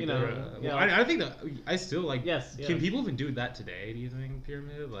 too. Like, you know, I think that, I still, like, yes. Can people even do that today, do you think,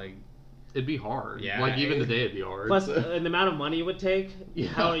 pyramid? Like, it'd be hard. Yeah. Like, even today it'd be hard. Plus, and the amount of money it would take,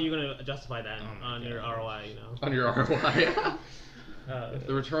 how are you going to justify that on your ROI, you know? On your ROI,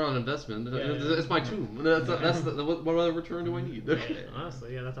 the return on investment. It's my tomb. That's what other return do I need?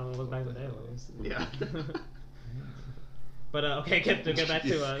 Honestly, that's how it was back in the day. Yeah. But okay, get back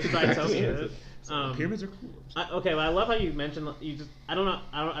to Stride Soviet. Pyramids are cool. Okay, well, I love how you mentioned I don't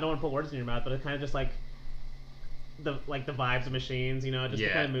want to put words in your mouth, but it's kind of just like the vibes of machines, you know, just the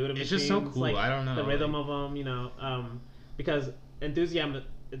kind of mood of machines. It's just so cool. Like, I don't know the rhythm of them, you know, because enthusiasm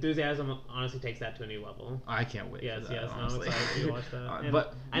honestly takes that to a new level. I can't wait. Yes, for that, I'm excited to watch that.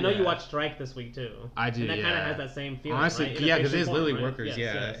 But I know you watched Strike this week too. I do. And that kind of has that same feeling. Honestly, right? because it is literally right? workers.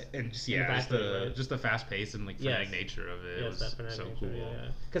 And just the fast pace and like frenetic nature of it. Yes, that frenetic nature. Cool. Yeah.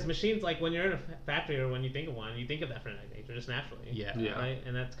 Because machines, like when you're in a factory or when you think of one, you think of that frenetic nature just naturally. Yeah. Right,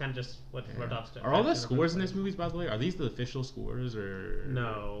 and that's kind of just what Vertov's doing. Are all the scores in this movies, by the way? Are these the official scores or?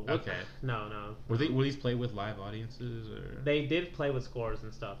 No. Okay. No. Were these played with live audiences or? They did play with scores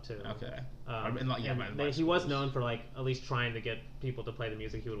and stuff too. Okay. He was known for like at least trying to get people to play the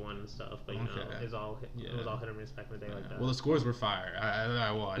music he would want and stuff, but you know, it was all hit or miss back in the day like that. Well, the scores were fire.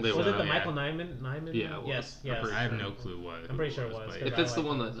 I watched. Was it the Michael Nyman? Yeah. Yes. I have no clue what. I'm pretty sure it was. If it's the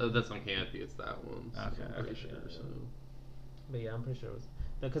one that's on Canopy, it's that one. Okay. I'm pretty sure. So. But yeah, I'm pretty sure it was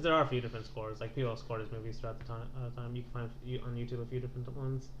because there are a few different scores. Like people have scored his movies throughout the time. You can find on YouTube a few different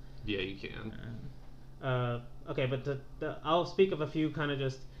ones. Yeah, you can. Okay, but I'll speak of a few kind of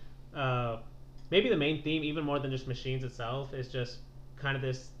just. Maybe the main theme, even more than just machines itself, is just kind of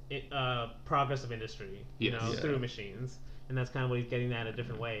this progress of industry, through machines, and that's kind of what he's getting at in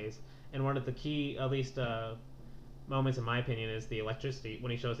different ways. And one of the key, at least, moments in my opinion, is the electricity.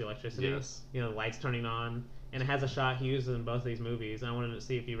 When he shows the electricity, the lights turning on, and it has a shot he uses in both of these movies. And I wanted to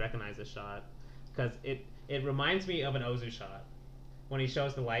see if you recognize this shot because it reminds me of an Ozu shot when he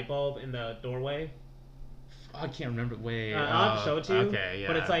shows the light bulb in the doorway. I can't remember. I'll have to show it to you. Okay, yeah.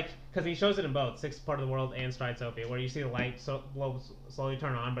 But it's like because he shows it in both Sixth Part of the World and Stridesopia, where you see the light slowly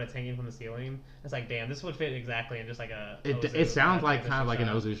turn on, but it's hanging from the ceiling. It's like, damn, this would fit exactly in just like a. It sounds like kind of like an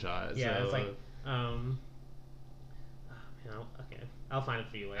Ozu shot. Yeah, so, it's like okay, I'll find it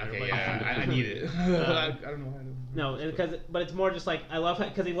for you later. Okay, but yeah, I need it. I don't know how to. No, but it's more just like I love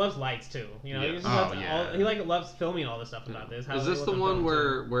because he loves lights too. You know, Yeah. he like loves filming all this stuff about this. Is this the one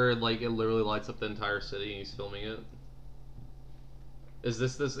where like it literally lights up the entire city and he's filming it? Is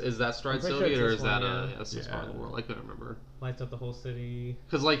that Stride Soviet or is that a Sixth Part of the World? I couldn't remember. Lights up the whole city.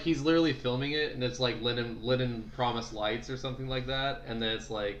 Because like he's literally filming it and it's like Lennon promised lights or something like that, and then it's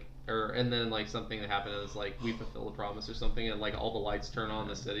like. And then like something that happened is like we fulfill the promise or something, and like all the lights turn on in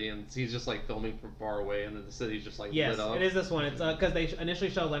the city, and he's just like filming from far away, and then the city's just like lit up. Yes, it is this one. It's because they initially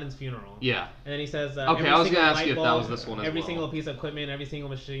show Lennon's funeral. Yeah. And then he says, okay, I was gonna ask you if that was this one as well. Every single piece of equipment, every single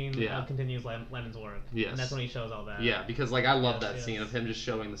machine continues Lennon's work. Yes. And that's when he shows all that. Yeah, because like I love that scene of him just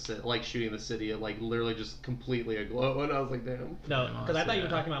showing shooting the city, like literally just completely aglow, and I was like, damn. No, because I thought you were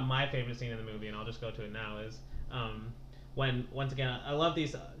talking about my favorite scene in the movie, and I'll just go to it now. Is when once again I love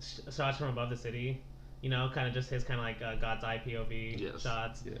these shots from above the city, you know, kind of just his kind of like God's eye POV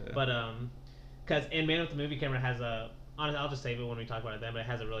shots. Yeah. But because in Man with the Movie Camera has honestly I'll just save it when we talk about it then, but it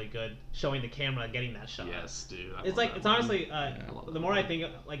has a really good showing the camera getting that shot. Yes, dude. It's honestly the more I think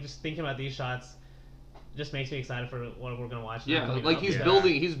like just thinking about these shots. Just makes me excited for what we're gonna watch. Yeah, like he's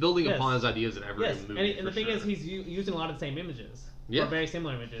building upon his ideas in every movie. And the thing is, he's using a lot of the same images. Or very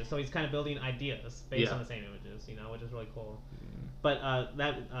similar images, so he's kind of building ideas based on the same images, you know, which is really cool. But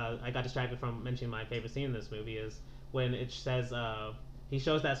I got distracted from mentioning my favorite scene in this movie is when it says he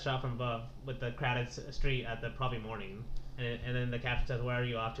shows that shot from above with the crowded street at the probably morning, and then the caption says, "Where are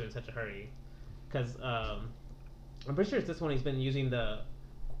you off to in such a hurry?" Because I'm pretty sure it's this one he's been using the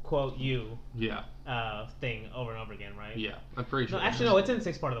quote you thing over and over again, right? Yeah, I'm pretty sure. No, actually, no, it's in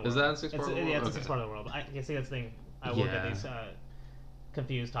Sixth Part of the World. Is that in Sixth Part of the World? Yeah, it's in Sixth Part of the World. I see that's the thing. I will get these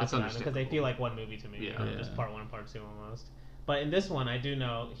confused talking about it because they feel like one movie to me. Just part one and part two almost. But in this one, I do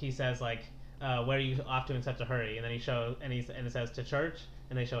know he says like, "Where are you off to in such a hurry?" And then he shows and it says to church,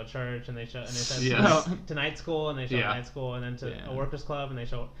 and they show a church, and it says to night school, and they show night school, and then to a workers club, and they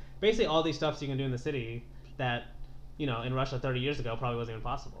show basically all these stuffs you can do in the city that, you know, in Russia 30 years ago probably wasn't even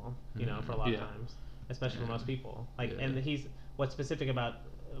possible, you know, for a lot of times, especially for most people. Like, and what's specific about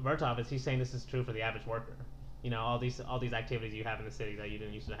Vertov is he's saying this is true for the average worker. You know, all these activities you have in the city that you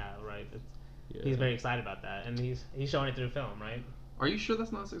didn't used to have, right? He's very excited about that, and he's showing it through film, right? Are you sure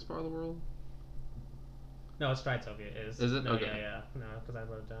that's not Sixth Part of the World? No, it's Stridesopia. Is it? No, okay. Yeah. No, because I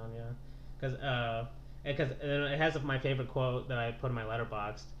wrote it down. Yeah, because it has my favorite quote that I put in my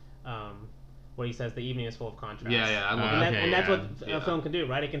letterboxd, where he says the evening is full of contrasts. Yeah, I love that. And that's what a film can do,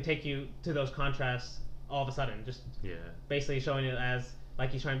 right? It can take you to those contrasts all of a sudden, just basically showing it as. Like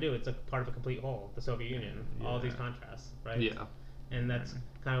he's trying to do, it's a part of a complete whole, the Soviet Union, all of these contrasts, right? Yeah. And that's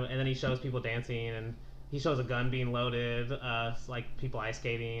kind of, and then he shows people dancing, and he shows a gun being loaded, like people ice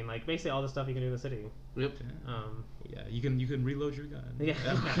skating, like basically all the stuff you can do in the city. Yep. You can reload your gun. Yeah.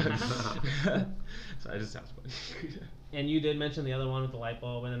 So it just sounds funny. And you did mention the other one with the light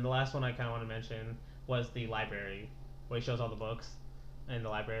bulb, and then the last one I kind of want to mention was the library, where he shows all the books in the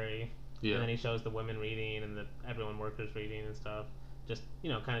library, and then he shows the women reading and everyone workers reading and stuff. Just, you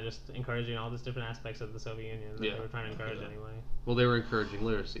know, kind of just encouraging all these different aspects of the Soviet Union that they were trying to encourage anyway. Well, they were encouraging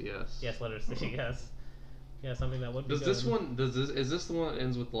literacy, yes. Yes, literacy, yes. Yeah, something that would be is this the one that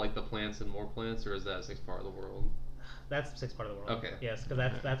ends with like the plants and more plants, or is that Sixth Part of the World? That's Sixth Part of the World. Okay. Yes, because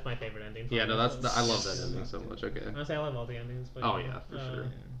that's my favorite ending. Yeah, no, I love that ending so much. Okay. Honestly, I love all the endings. But, for sure.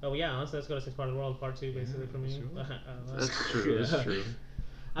 Oh yeah, honestly, let's go to Sixth Part of the World, Part 2, basically for me. Sure. That's true. That's true.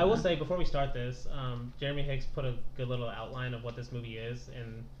 I will say before we start this, Jeremy Hicks put a good little outline of what this movie is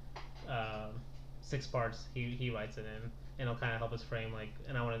in 6 parts. He writes it in, and it'll kind of help us frame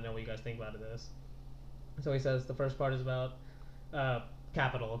and I want to know what you guys think about this. So he says the first part is about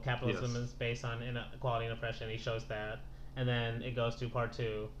capitalism is based on inequality and oppression. He shows that, and then it goes to part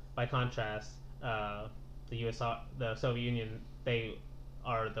 2. By contrast, the Soviet Union, they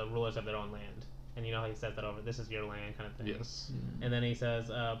are the rulers of their own land. And you know how he says that over, this is your land kind of thing. Yes. And then he says,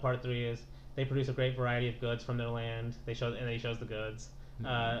 part 3 is they produce a great variety of goods from their land. He shows the goods.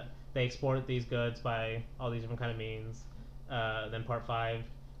 They export these goods by all these different kind of means. Then part 5,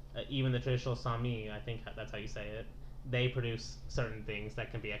 even the traditional Sami, I think that's how you say it, they produce certain things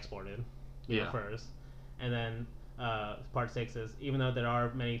that can be exported. First. And then part 6 is, even though there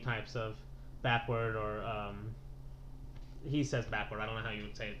are many types of backward or he says backward. I don't know how you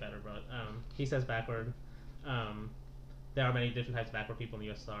would say it better, but he says backward. There are many different types of backward people in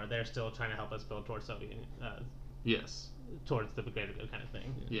the USSR. They're still trying to help us build towards Yes. towards the greater good kind of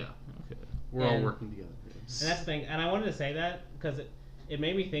thing. Yeah. Okay. We're all working together. And that's the thing. And I wanted to say that because it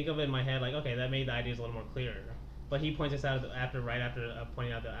made me think of it in my head, like, okay, that made the ideas a little more clear. But he points this out right after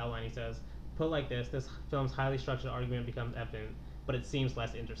pointing out the outline. He says, "Put like this film's highly structured argument becomes evident, but it seems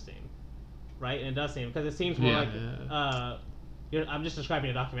less interesting." Right? And it does seem, because it seems more I'm just describing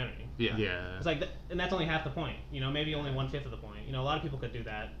a documentary. Yeah. It's like, and that's only half the point. Maybe only 1/5 of the point. A lot of people could do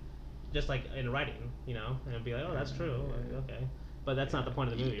that, just like in writing. And it'd be like, oh, that's true. Like, okay. But that's not the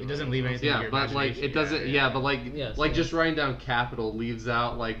point of the movie. It doesn't leave anything. Yeah, but like it doesn't. Yeah, but like just writing down capital leaves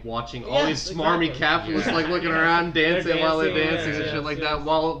out like watching all these smarmy capitalists like looking around dancing while they're dancing and shit like that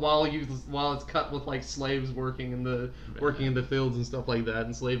while it's cut with like slaves working in the fields and stuff like that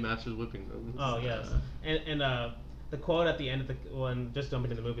and slave masters whipping them. Oh yes, and the quote at the end of the one, just jumping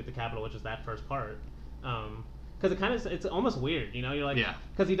into the movie at the Capitol, which is that first part. Because it's almost weird, you're like,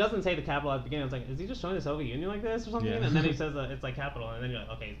 because he doesn't say the capital at the beginning. It's like, is he just showing the Soviet Union like this or something? And then he says it's like capital, and then you're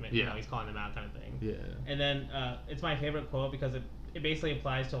like, okay, he's calling them out kind of thing. Yeah. And then it's my favorite quote because it basically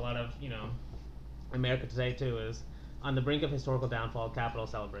applies to a lot of America today too. Is on the brink of historical downfall, capital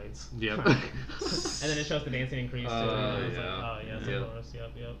celebrates. Yep. And then it shows the dancing increase too. It's like, oh yes, of course,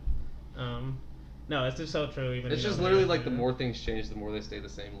 yep. No, it's just so true. Even it's just literally like the more things change, the more they stay the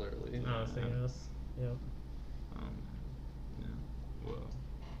same. Literally. Honestly, yes. Yep. Well.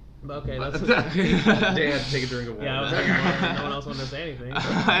 But okay, let's. Dan, take a drink of water. Yeah, I was like, no one else wanted to say anything.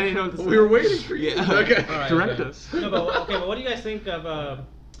 I didn't know what to say. We were waiting for you. Yeah. Okay. All right, Direct us. No, but what do you guys think of?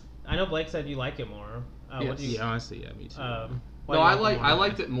 I know Blake said you like it more. What do you, yeah, honestly, yeah, me too. No, I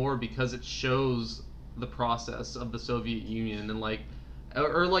liked it more because it shows the process of the Soviet Union and like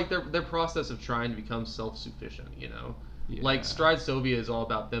their process of trying to become self-sufficient. Like Stride Soviet is all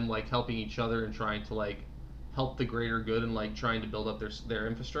about them like helping each other and trying to like help the greater good and like trying to build up their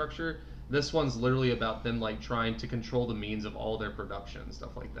infrastructure. This one's literally about them like trying to control the means of all their production and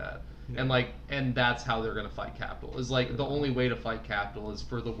stuff like that. And that's how they're gonna fight capital. Is like the only way to fight capital is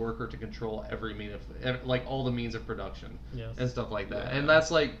for the worker to control every mean of like all the means of production and stuff like that. And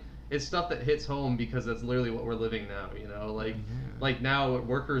that's like it's stuff that hits home because that's literally what we're living now. Like now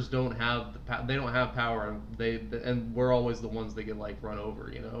workers don't have they don't have power and we're always the ones that get like run over.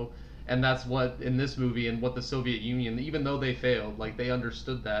 And that's what in this movie and what the Soviet Union, even though they failed, like they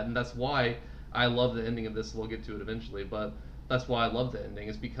understood that, and that's why I love the ending of this. We'll get to it eventually, but that's why I love the ending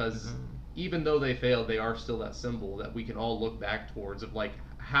is because even though they failed, they are still that symbol that we can all look back towards of like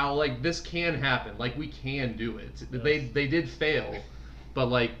how like this can happen, like we can do it. Yes. They did fail, but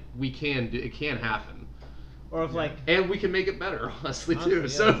like it can happen. Or if like, and we can make it better, honestly too.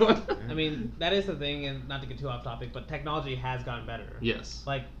 Yes. So I mean, that is the thing, and not to get too off topic, but technology has gotten better. Yes.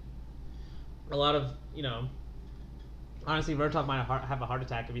 Like a lot of honestly, Vertov might have a heart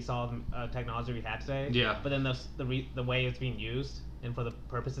attack if he saw the technology we had today. Yeah. But then the way it's being used and for the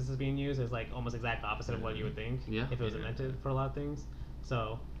purposes it's being used is like almost exact opposite of what you would think. Yeah. If it was invented for a lot of things.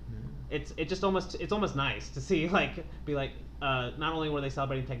 So it's almost nice to see be like not only were they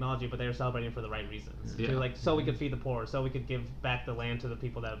celebrating technology, but they were celebrating for the right reasons. Yeah. To, like so we could feed the poor, so we could give back the land to the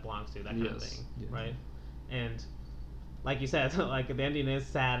people that it belongs to, that kind of thing, right? And like you said, like the ending is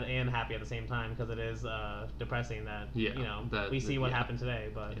sad and happy at the same time because it is depressing that we see what happened today.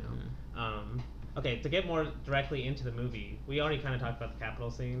 But okay, to get more directly into the movie, we already kind of talked about the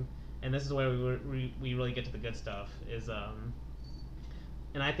Capitol scene, and this is where we really get to the good stuff.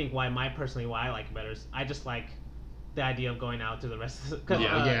 And I think why I like it better is I just like the idea of going out to the rest of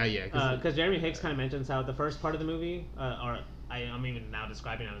the... Because Jeremy Hicks kind of mentions how the first part of the movie, I'm even now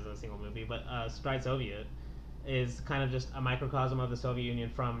describing it as a single movie, but Stride Soviet is kind of just a microcosm of the Soviet Union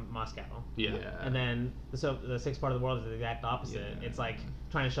from Moscow. Yeah. And then the sixth part of the world is the exact opposite. Yeah. It's like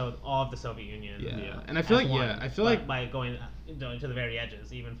trying to show all of the Soviet Union. Yeah. And I feel like by going to the very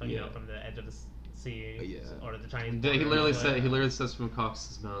edges, even from from the edge of the sea or the Chinese. He literally says from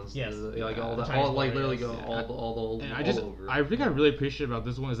Caucasus Mountains. Yes. Like all that, all like literally go all over. I think I really appreciate about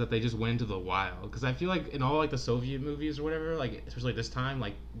this one is that they just went into the wild, because I feel like in all like the Soviet movies or whatever, like especially this time,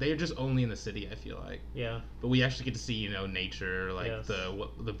 like they're just only in the city. I feel like. Yeah. But we actually get to see nature, like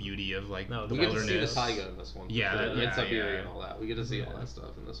the beauty of like the we wilderness. We get to see the taiga in this one. Yeah. Siberia and all that. We get to see all that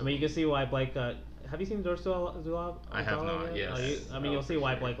stuff in this one. I mean, you can see why Blake. Have you seen Kurosawa? I have not. Yes. You'll see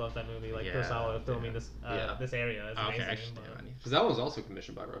why Blake loves that movie. Like Kurosawa filming this area is amazing. Okay, actually, because that one was also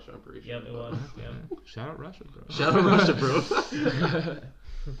commissioned by Russia. I'm pretty sure. Yep, it was. Yep. Shout out Russia, bro. Shout out Russia,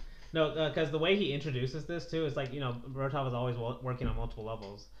 bro. No, because the way he introduces this too is like Vertov is always working on multiple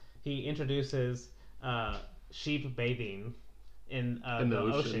levels. He introduces sheep bathing in the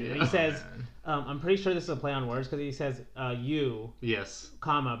ocean. Yeah. And he says, I'm pretty sure this is a play on words because he says you, yes,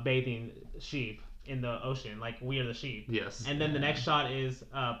 bathing sheep. in the ocean, like we are the sheep. Yes. And then the next shot is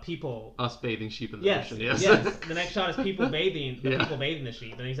people. Us bathing sheep in the ocean. Yes. Yes. The next shot is people bathing people bathing the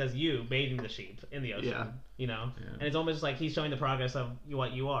sheep, and he says you bathing the sheep in the ocean. Yeah. You know, and it's almost like he's showing the progress of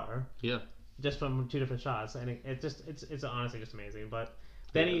what you are. Yeah. Just from 2 different shots, and it's honestly just amazing. But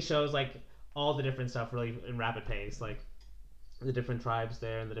then he shows like all the different stuff really in rapid pace, like the different tribes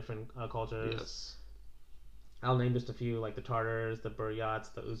there and the different cultures. Yes. I'll name just a few, like the Tartars, the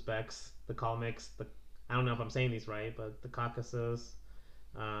Buryats, the Uzbeks, the Kalmyks, I don't know if I'm saying these right, but the Caucasus,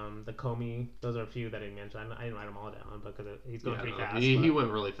 the Komi. Those are a few that he mentioned. I didn't write them all down because he's going pretty fast. He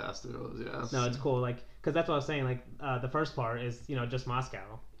went really fast through those, yeah. No, it's cool, like, because that's what I was saying, like, the first part is, just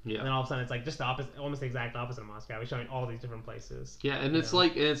Moscow. Yeah. And then all of a sudden it's like just the opposite, almost the exact opposite of Moscow. He's showing all these different places. Yeah, and it's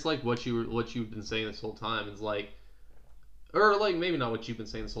like what you've been saying this whole time. It's like, or like maybe not what you've been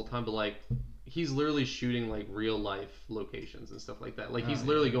saying this whole time, but like he's literally shooting like real life locations and stuff like that. Like he's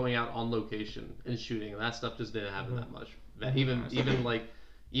literally going out on location and shooting, and that stuff just didn't happen that much. Even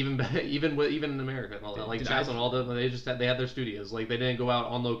in America and all that, like Chaps and all that, they had their studios. Like they didn't go out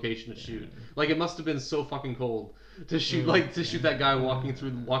on location to shoot. Like it must have been so fucking cold to shoot shoot that guy walking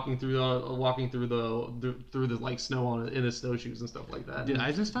through the like snow in his snowshoes and stuff like that. Did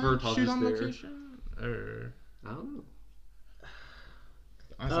Eisenstein shoot on location? Or I don't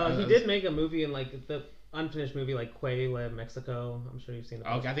know. He did make a movie in like the unfinished movie like Cuela, Mexico. I'm sure you've seen.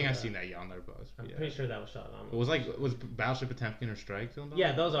 Okay, I think I've seen that. Yeah, on their bus. I'm pretty sure that was shot on. Was Battleship Potemkin or Strike filmed on?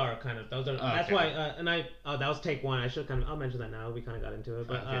 Yeah, those are. That's why. That was take one. I'll mention that now. We kind of got into it,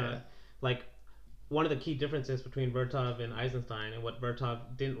 but like one of the key differences between Vertov and Eisenstein, and what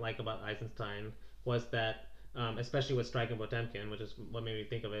Vertov didn't like about Eisenstein was that, especially with Strike and Potemkin, which is what made me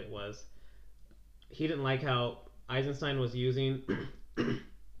think of it, was he didn't like how Eisenstein was using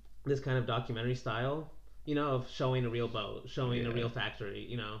this kind of documentary style, of showing a real boat, showing a real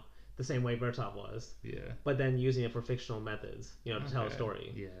factory, the same way Vertov was. Yeah. But then using it for fictional methods, to tell a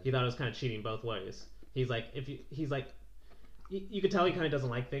story. Yeah. He thought it was kind of cheating both ways. He's like, you could tell he kind of doesn't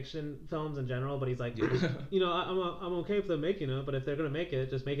like fiction films in general, but he's like, I'm okay with them making it, but if they're gonna make it,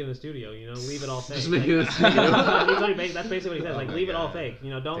 just make it in a studio, leave it all fake. Just make it in a studio. That's basically what he says. Like, leave it all fake.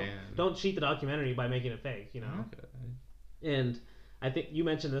 Don't cheat the documentary by making it fake. Okay. And I think you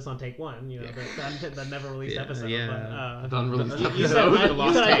mentioned this on take one. The never released episode. Yeah. But, unreleased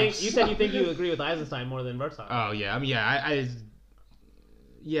episode. You said you think you agree with Eisenstein more than Vertov. Oh yeah, I mean yeah. I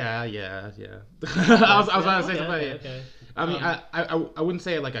was about to say something. Okay. I mean, I wouldn't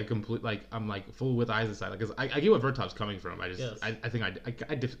say like I'm like full with Eisenstein because I get what Vertov's coming from. I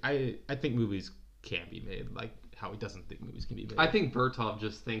think movies can be made like how he doesn't think movies can be made. I think Vertov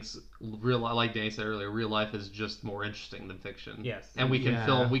just thinks like Danny said earlier, real life is just more interesting than fiction. Yes. And we can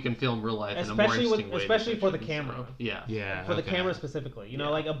film real life in a more interesting way. Especially for the camera. Yeah. Yeah. For the camera specifically,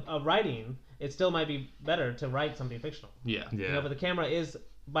 like a writing, it still might be better to write something fictional. Yeah. But the camera is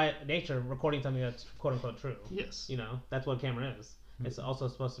by nature recording something that's quote unquote true. Yes. That's what a camera is. It's also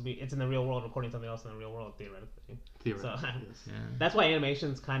supposed to be. It's in the real world, recording something else in the real world, theoretically. So that's why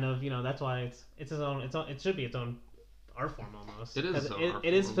animation's kind of that's why it's its own. It should be its own art form almost. It is its own art form.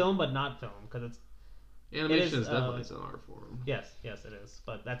 It is film, but not film because it's. Animation is definitely its own art form. Yes, it is.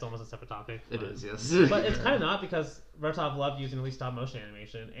 But that's almost a separate topic. It is, yes. But it's kind of not because Vertov loved using at least stop motion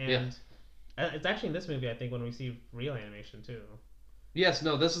animation, and it's actually in this movie I think when we see real animation too. Yes,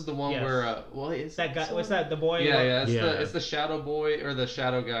 no, this is the one where it's that guy. What's that? The boy. It's the shadow boy or the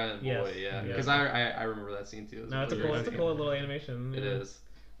shadow guy and boy. Yeah, because I remember that scene too. No, it's a cool little animation. It is.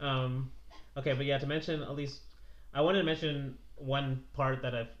 Okay, but to mention at least, I wanted to mention one part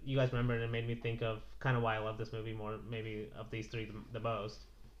that you guys remember and it made me think of kind of why I love this movie more, maybe of these three the most.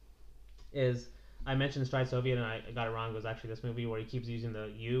 Is I mentioned Strike Soviet and I got it wrong. It was actually this movie where he keeps using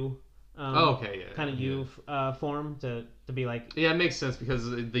the U. Kind of U form to be like. Yeah, it makes sense because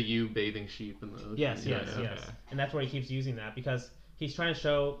the U bathing sheep in the. Yes, and that's where he keeps using that because he's trying to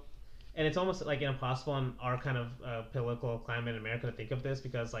show, and it's almost like impossible in our kind of political climate in America to think of this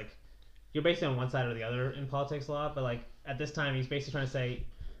because like you're basically on one side or the other in politics a lot, but like at this time he's basically trying to say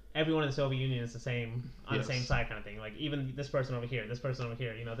everyone in the Soviet Union is the same on the same side kind of thing. Like even this person over here, this person over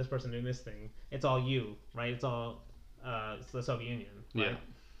here, this person doing this thing. It's all you, right? It's all it's the Soviet Union, right? Yeah.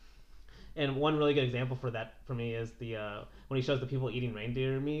 And one really good example for that for me is the when he shows the people eating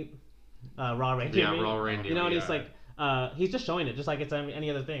reindeer meat, raw reindeer meat. Raw reindeer. And he's like, he's just showing it just like it's any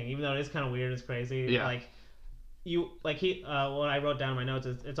other thing, even though it is kind of weird, it's crazy. Yeah. What I wrote down in my notes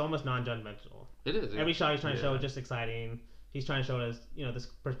is it's almost non-judgmental. It is. Every shot he's trying to show is just exciting. He's trying to show it as this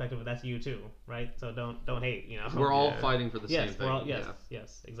perspective of that's you too, right? So don't hate. We're all fighting for the same thing.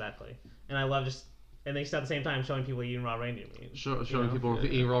 Yes, exactly. And I love just and they still at the same time showing people eating raw reindeer meat. Showing people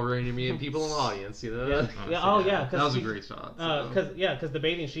eating raw reindeer meat and people in the audience. You know? That was a great shot. Because the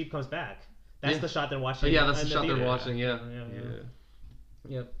bathing sheep comes back. That's the shot they're watching. Yeah, that's the shot they're watching. Yeah.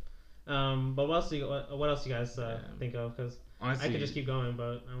 Yep. But what else do you guys think of? Because I could just keep going,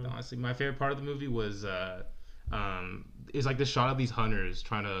 but honestly, my favorite part of the movie was is like the shot of these hunters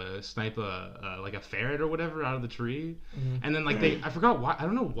trying to snipe a ferret or whatever out of the tree, and then like I forgot why, I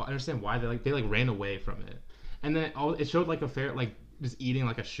understand why they ran away from it, and then it showed like a ferret like just eating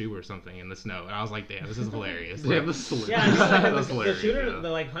like a shoe or something in the snow, and I was like, damn, this is hilarious. This is hilarious. Yeah, the shooter, the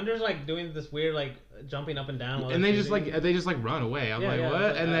like hunters like doing this weird like jumping up and down, and they just run away. I'm like,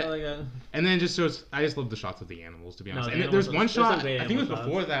 what? And then it just shows. I just love the shots of the animals, to be honest. And there's one shot, I think it was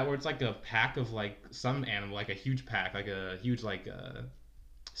before that, where it's like a pack of like some animal, like a huge pack, like a huge like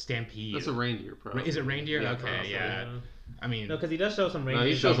stampede. That's a reindeer, probably. Is it reindeer? Yeah, okay, yeah. I mean, no, because he does show some reindeer. No,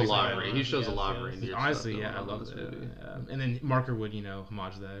 he shows a lot of reindeer. Honestly, yeah, I love it. And then Marker would,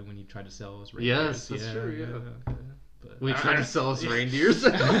 homage that when he tried to sell us reindeers. Yes, that's true. Yeah. But when he tried to sell us reindeers.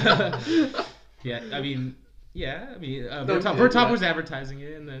 Vertov was advertising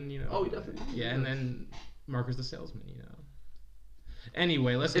it, and then Oh, definitely. Yeah, and then Marker's the salesman.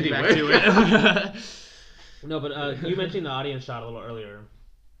 Anyway, let's get back to it. No, but you mentioned the audience shot a little earlier.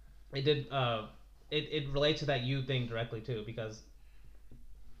 It did. It relates to that you thing directly too, because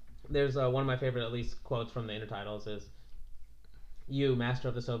there's one of my favorite, at least, quotes from the intertitles is, "You, master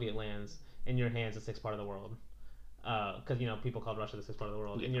of the Soviet lands, in your hands the sixth part of the world." Because people called Russia the sixth part of the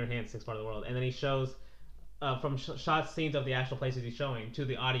world. In your hands, sixth part of the world. And then he shows from scenes of the actual places he's showing to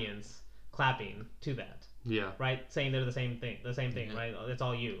the audience clapping to that. Yeah. Right, saying they're the same thing, right? It's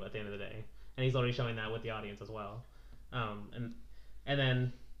all you at the end of the day, and he's already showing that with the audience as well. And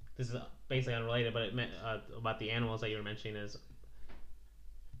then this is basically unrelated, but it meant about the animals that you were mentioning is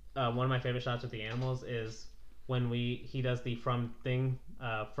one of my favorite shots with the animals is when he does the from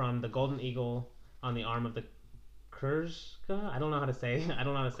the golden eagle on the arm of the Kurshka. I don't know how to say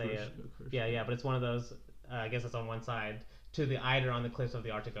it. Yeah, but it's one of those. I guess it's on one side to the eider on the cliffs of the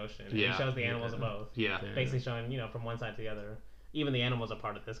Arctic Ocean. And he shows the animals of both. Yeah, basically showing from one side to the other. Even the animals are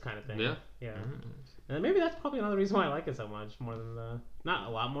part of this kind of thing. Yeah. And maybe that's probably another reason why I like it so much, more than not a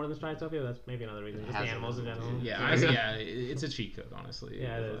lot more than Stratopia. That's maybe another reason. Just the animals in general. Yeah, it's a cheat code, honestly.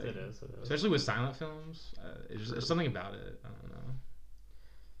 Yeah, it is. Especially with silent films, there's something about it. I don't know.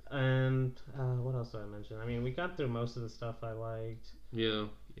 And what else did I mention? I mean, we got through most of the stuff I liked. Yeah.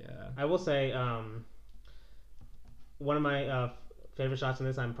 I will say, one of my favorite shots in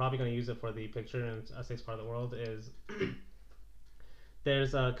this, I'm probably going to use it for the picture in a sixth part of the world, is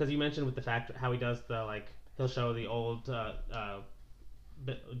there's because you mentioned with the fact how he does the he'll show the old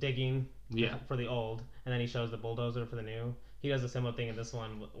digging for the old, and then he shows the bulldozer for the new. He does a similar thing in this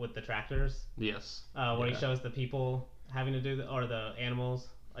one with the tractors. Yes. Where he shows the people having to do or the animals.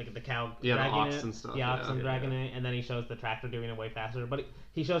 Like the cow dragging the ox it, and stuff. The oxen dragging it, and then he shows the tractor doing it way faster. But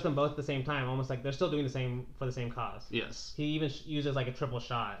he shows them both at the same time, almost like they're still doing the same for the same cause. Yes. He even uses like a triple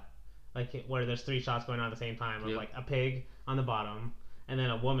shot, where there's 3 shots going on at the same time, of like a pig on the bottom, and then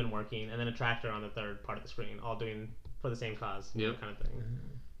a woman working, and then a tractor on the third part of the screen, all doing for the same cause, kind of thing.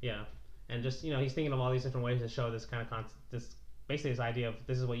 Mm-hmm. Yeah, and just he's thinking of all these different ways to show this kind of basically this idea of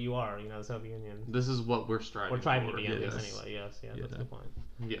this is what you are, the Soviet Union. This is what we're striving. We're trying to be anyway. Yes, that's a good point.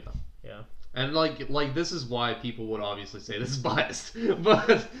 Yeah. And like this is why people would obviously say this is biased, but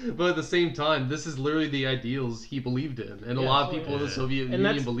at the same time, this is literally the ideals he believed in, and a lot of people in the Soviet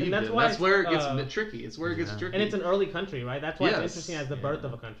Union believed in. That's where it gets tricky. It's where it gets tricky. And it's an early country, right? That's why it's interesting as the birth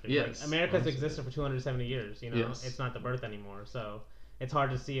of a country. Yes. America's existed for 270 years. It's not the birth anymore, so it's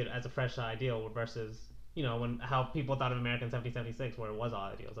hard to see it as a fresh ideal versus. How people thought of America in 1776, where it was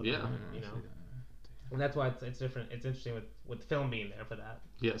all ideals. And that's why it's different. It's interesting with film being there for that.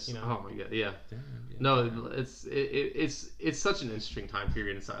 Yes. Oh my god. Yeah. No, it's such an interesting time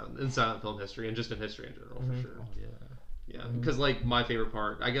period in silent film history and just in history in general for sure. Yeah. Because my favorite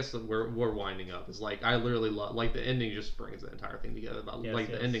part, I guess we're winding up, is I literally love the ending. Just brings the entire thing together.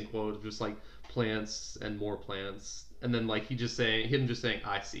 The ending quote of just plants and more plants, and then him just saying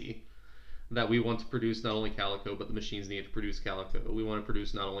I see. That we want to produce not only calico, but the machines needed to produce calico. We want to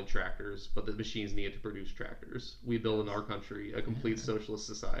produce not only tractors, but the machines needed to produce tractors. We build in our country a complete socialist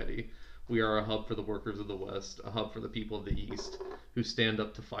society. We are a hub for the workers of the West, a hub for the people of the East, who stand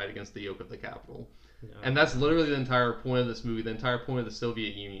up to fight against the yoke of the capital. Yeah. And that's literally the entire point of this movie. The entire point of the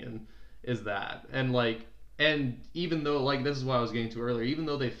Soviet Union is that. And even though this is what I was getting to earlier, even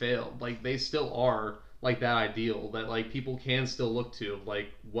though they failed, they still are that ideal that people can still look to of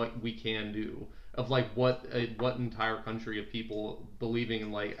what we can do of like what entire country of people believing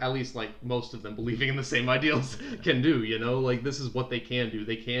in, like, at least like most of them believing in the same ideals can do. You know, like this is what they can do.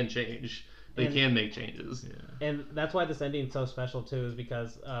 They can change. They can make changes. Yeah. And that's why this ending is so special too, is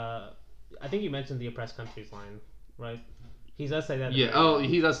because I think you mentioned the oppressed countries line, right? He does say that.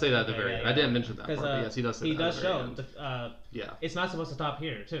 He does say that at the very end. I didn't mention that part. But yes, he does say that. He does show. It's not supposed to stop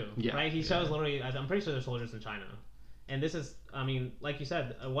here too. Yeah. Right. He shows literally. I'm pretty sure there's soldiers in China, and this is. I mean, like you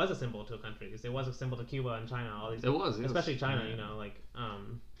said, it was a symbol to countries. It was a symbol to Cuba and China. All these. It was. Especially China. You know,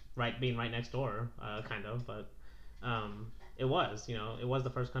 like being right next door, kind of, but it was. You know, it was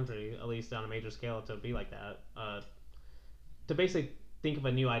the first country, at least on a major scale, to be like that. To basically think of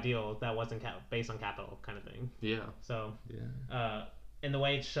a new ideal that wasn't based on capital, kind of thing. Yeah. So, and the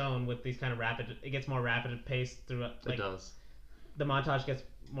way it's shown with these kind of it gets more rapid pace through. Like, it does. The montage gets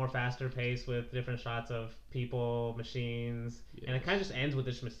more faster paced with different shots of people, machines, and it kind of just ends with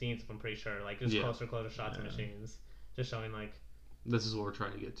just machines. I'm pretty sure, like just closer shots of machines, just showing like. This is what we're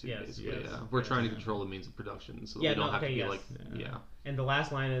trying to get to, basically. Yes. Yeah, we're trying to control the means of production, so we don't have to be like. Yeah. And the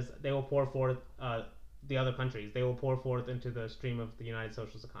last line is, they will pour forth. The other countries, they will pour forth into the stream of the United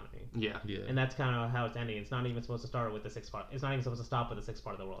Socialist economy. Yeah. And that's kind of how it's ending. It's not even supposed to start with the sixth part. It's not even supposed to stop with the sixth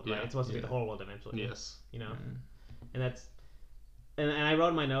part of the world, right? It's supposed to be the whole world eventually. Yes. You know? And that's... And I wrote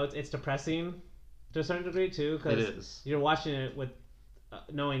in my notes, it's depressing to a certain degree, too, because you're watching it with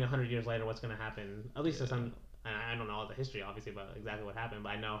knowing 100 years later what's going to happen. At least to some... I don't know all the history, obviously, about exactly what happened, but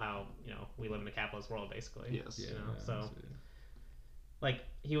I know how, we live in a capitalist world, basically. Yes. You know? So... Like,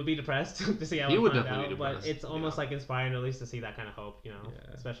 he would be depressed to see how it would out, but it's almost like inspiring at least to see that kind of hope,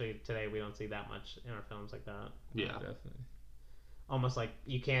 especially today. We don't see that much in our films like that. Yeah, definitely. Almost like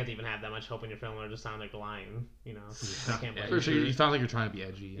you can't even have that much hope in your film, or just sound like lying, You can't for sure. You sound like you're trying to be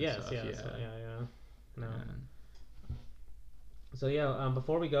edgy. And stuff. No. So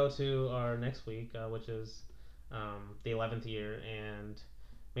before we go to our next week, which is the 11th year and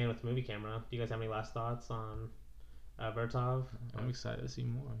Man with the Movie Camera, do you guys have any last thoughts on Vertov? I'm excited to see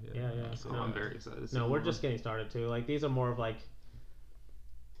more. I'm very excited to see more. We're just getting started too. Like, these are more of like,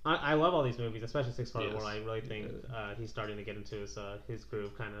 I love all these movies, especially Six Part of the World. I really think he's starting to get into his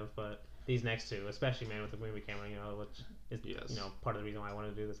groove, kind of. But these next two, especially Man with the Movie Camera, which is part of the reason why I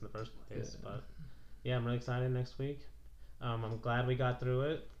wanted to do this in the first place. But I'm really excited next week. I'm glad we got through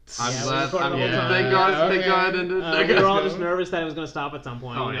it. I'm glad. Thank God. We were all just nervous that it was going to stop at some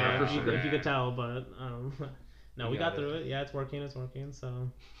point. For sure. If you could tell, but. No, we got through it. Yeah, it's working. So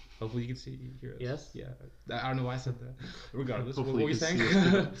hopefully you can hear us. Yes. Yeah. I don't know why I said that. Regardless, hopefully what were you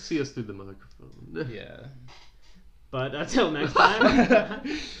saying? See us through the microphone. Yeah. But until next time,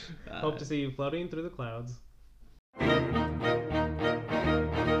 hope to see you floating through the clouds.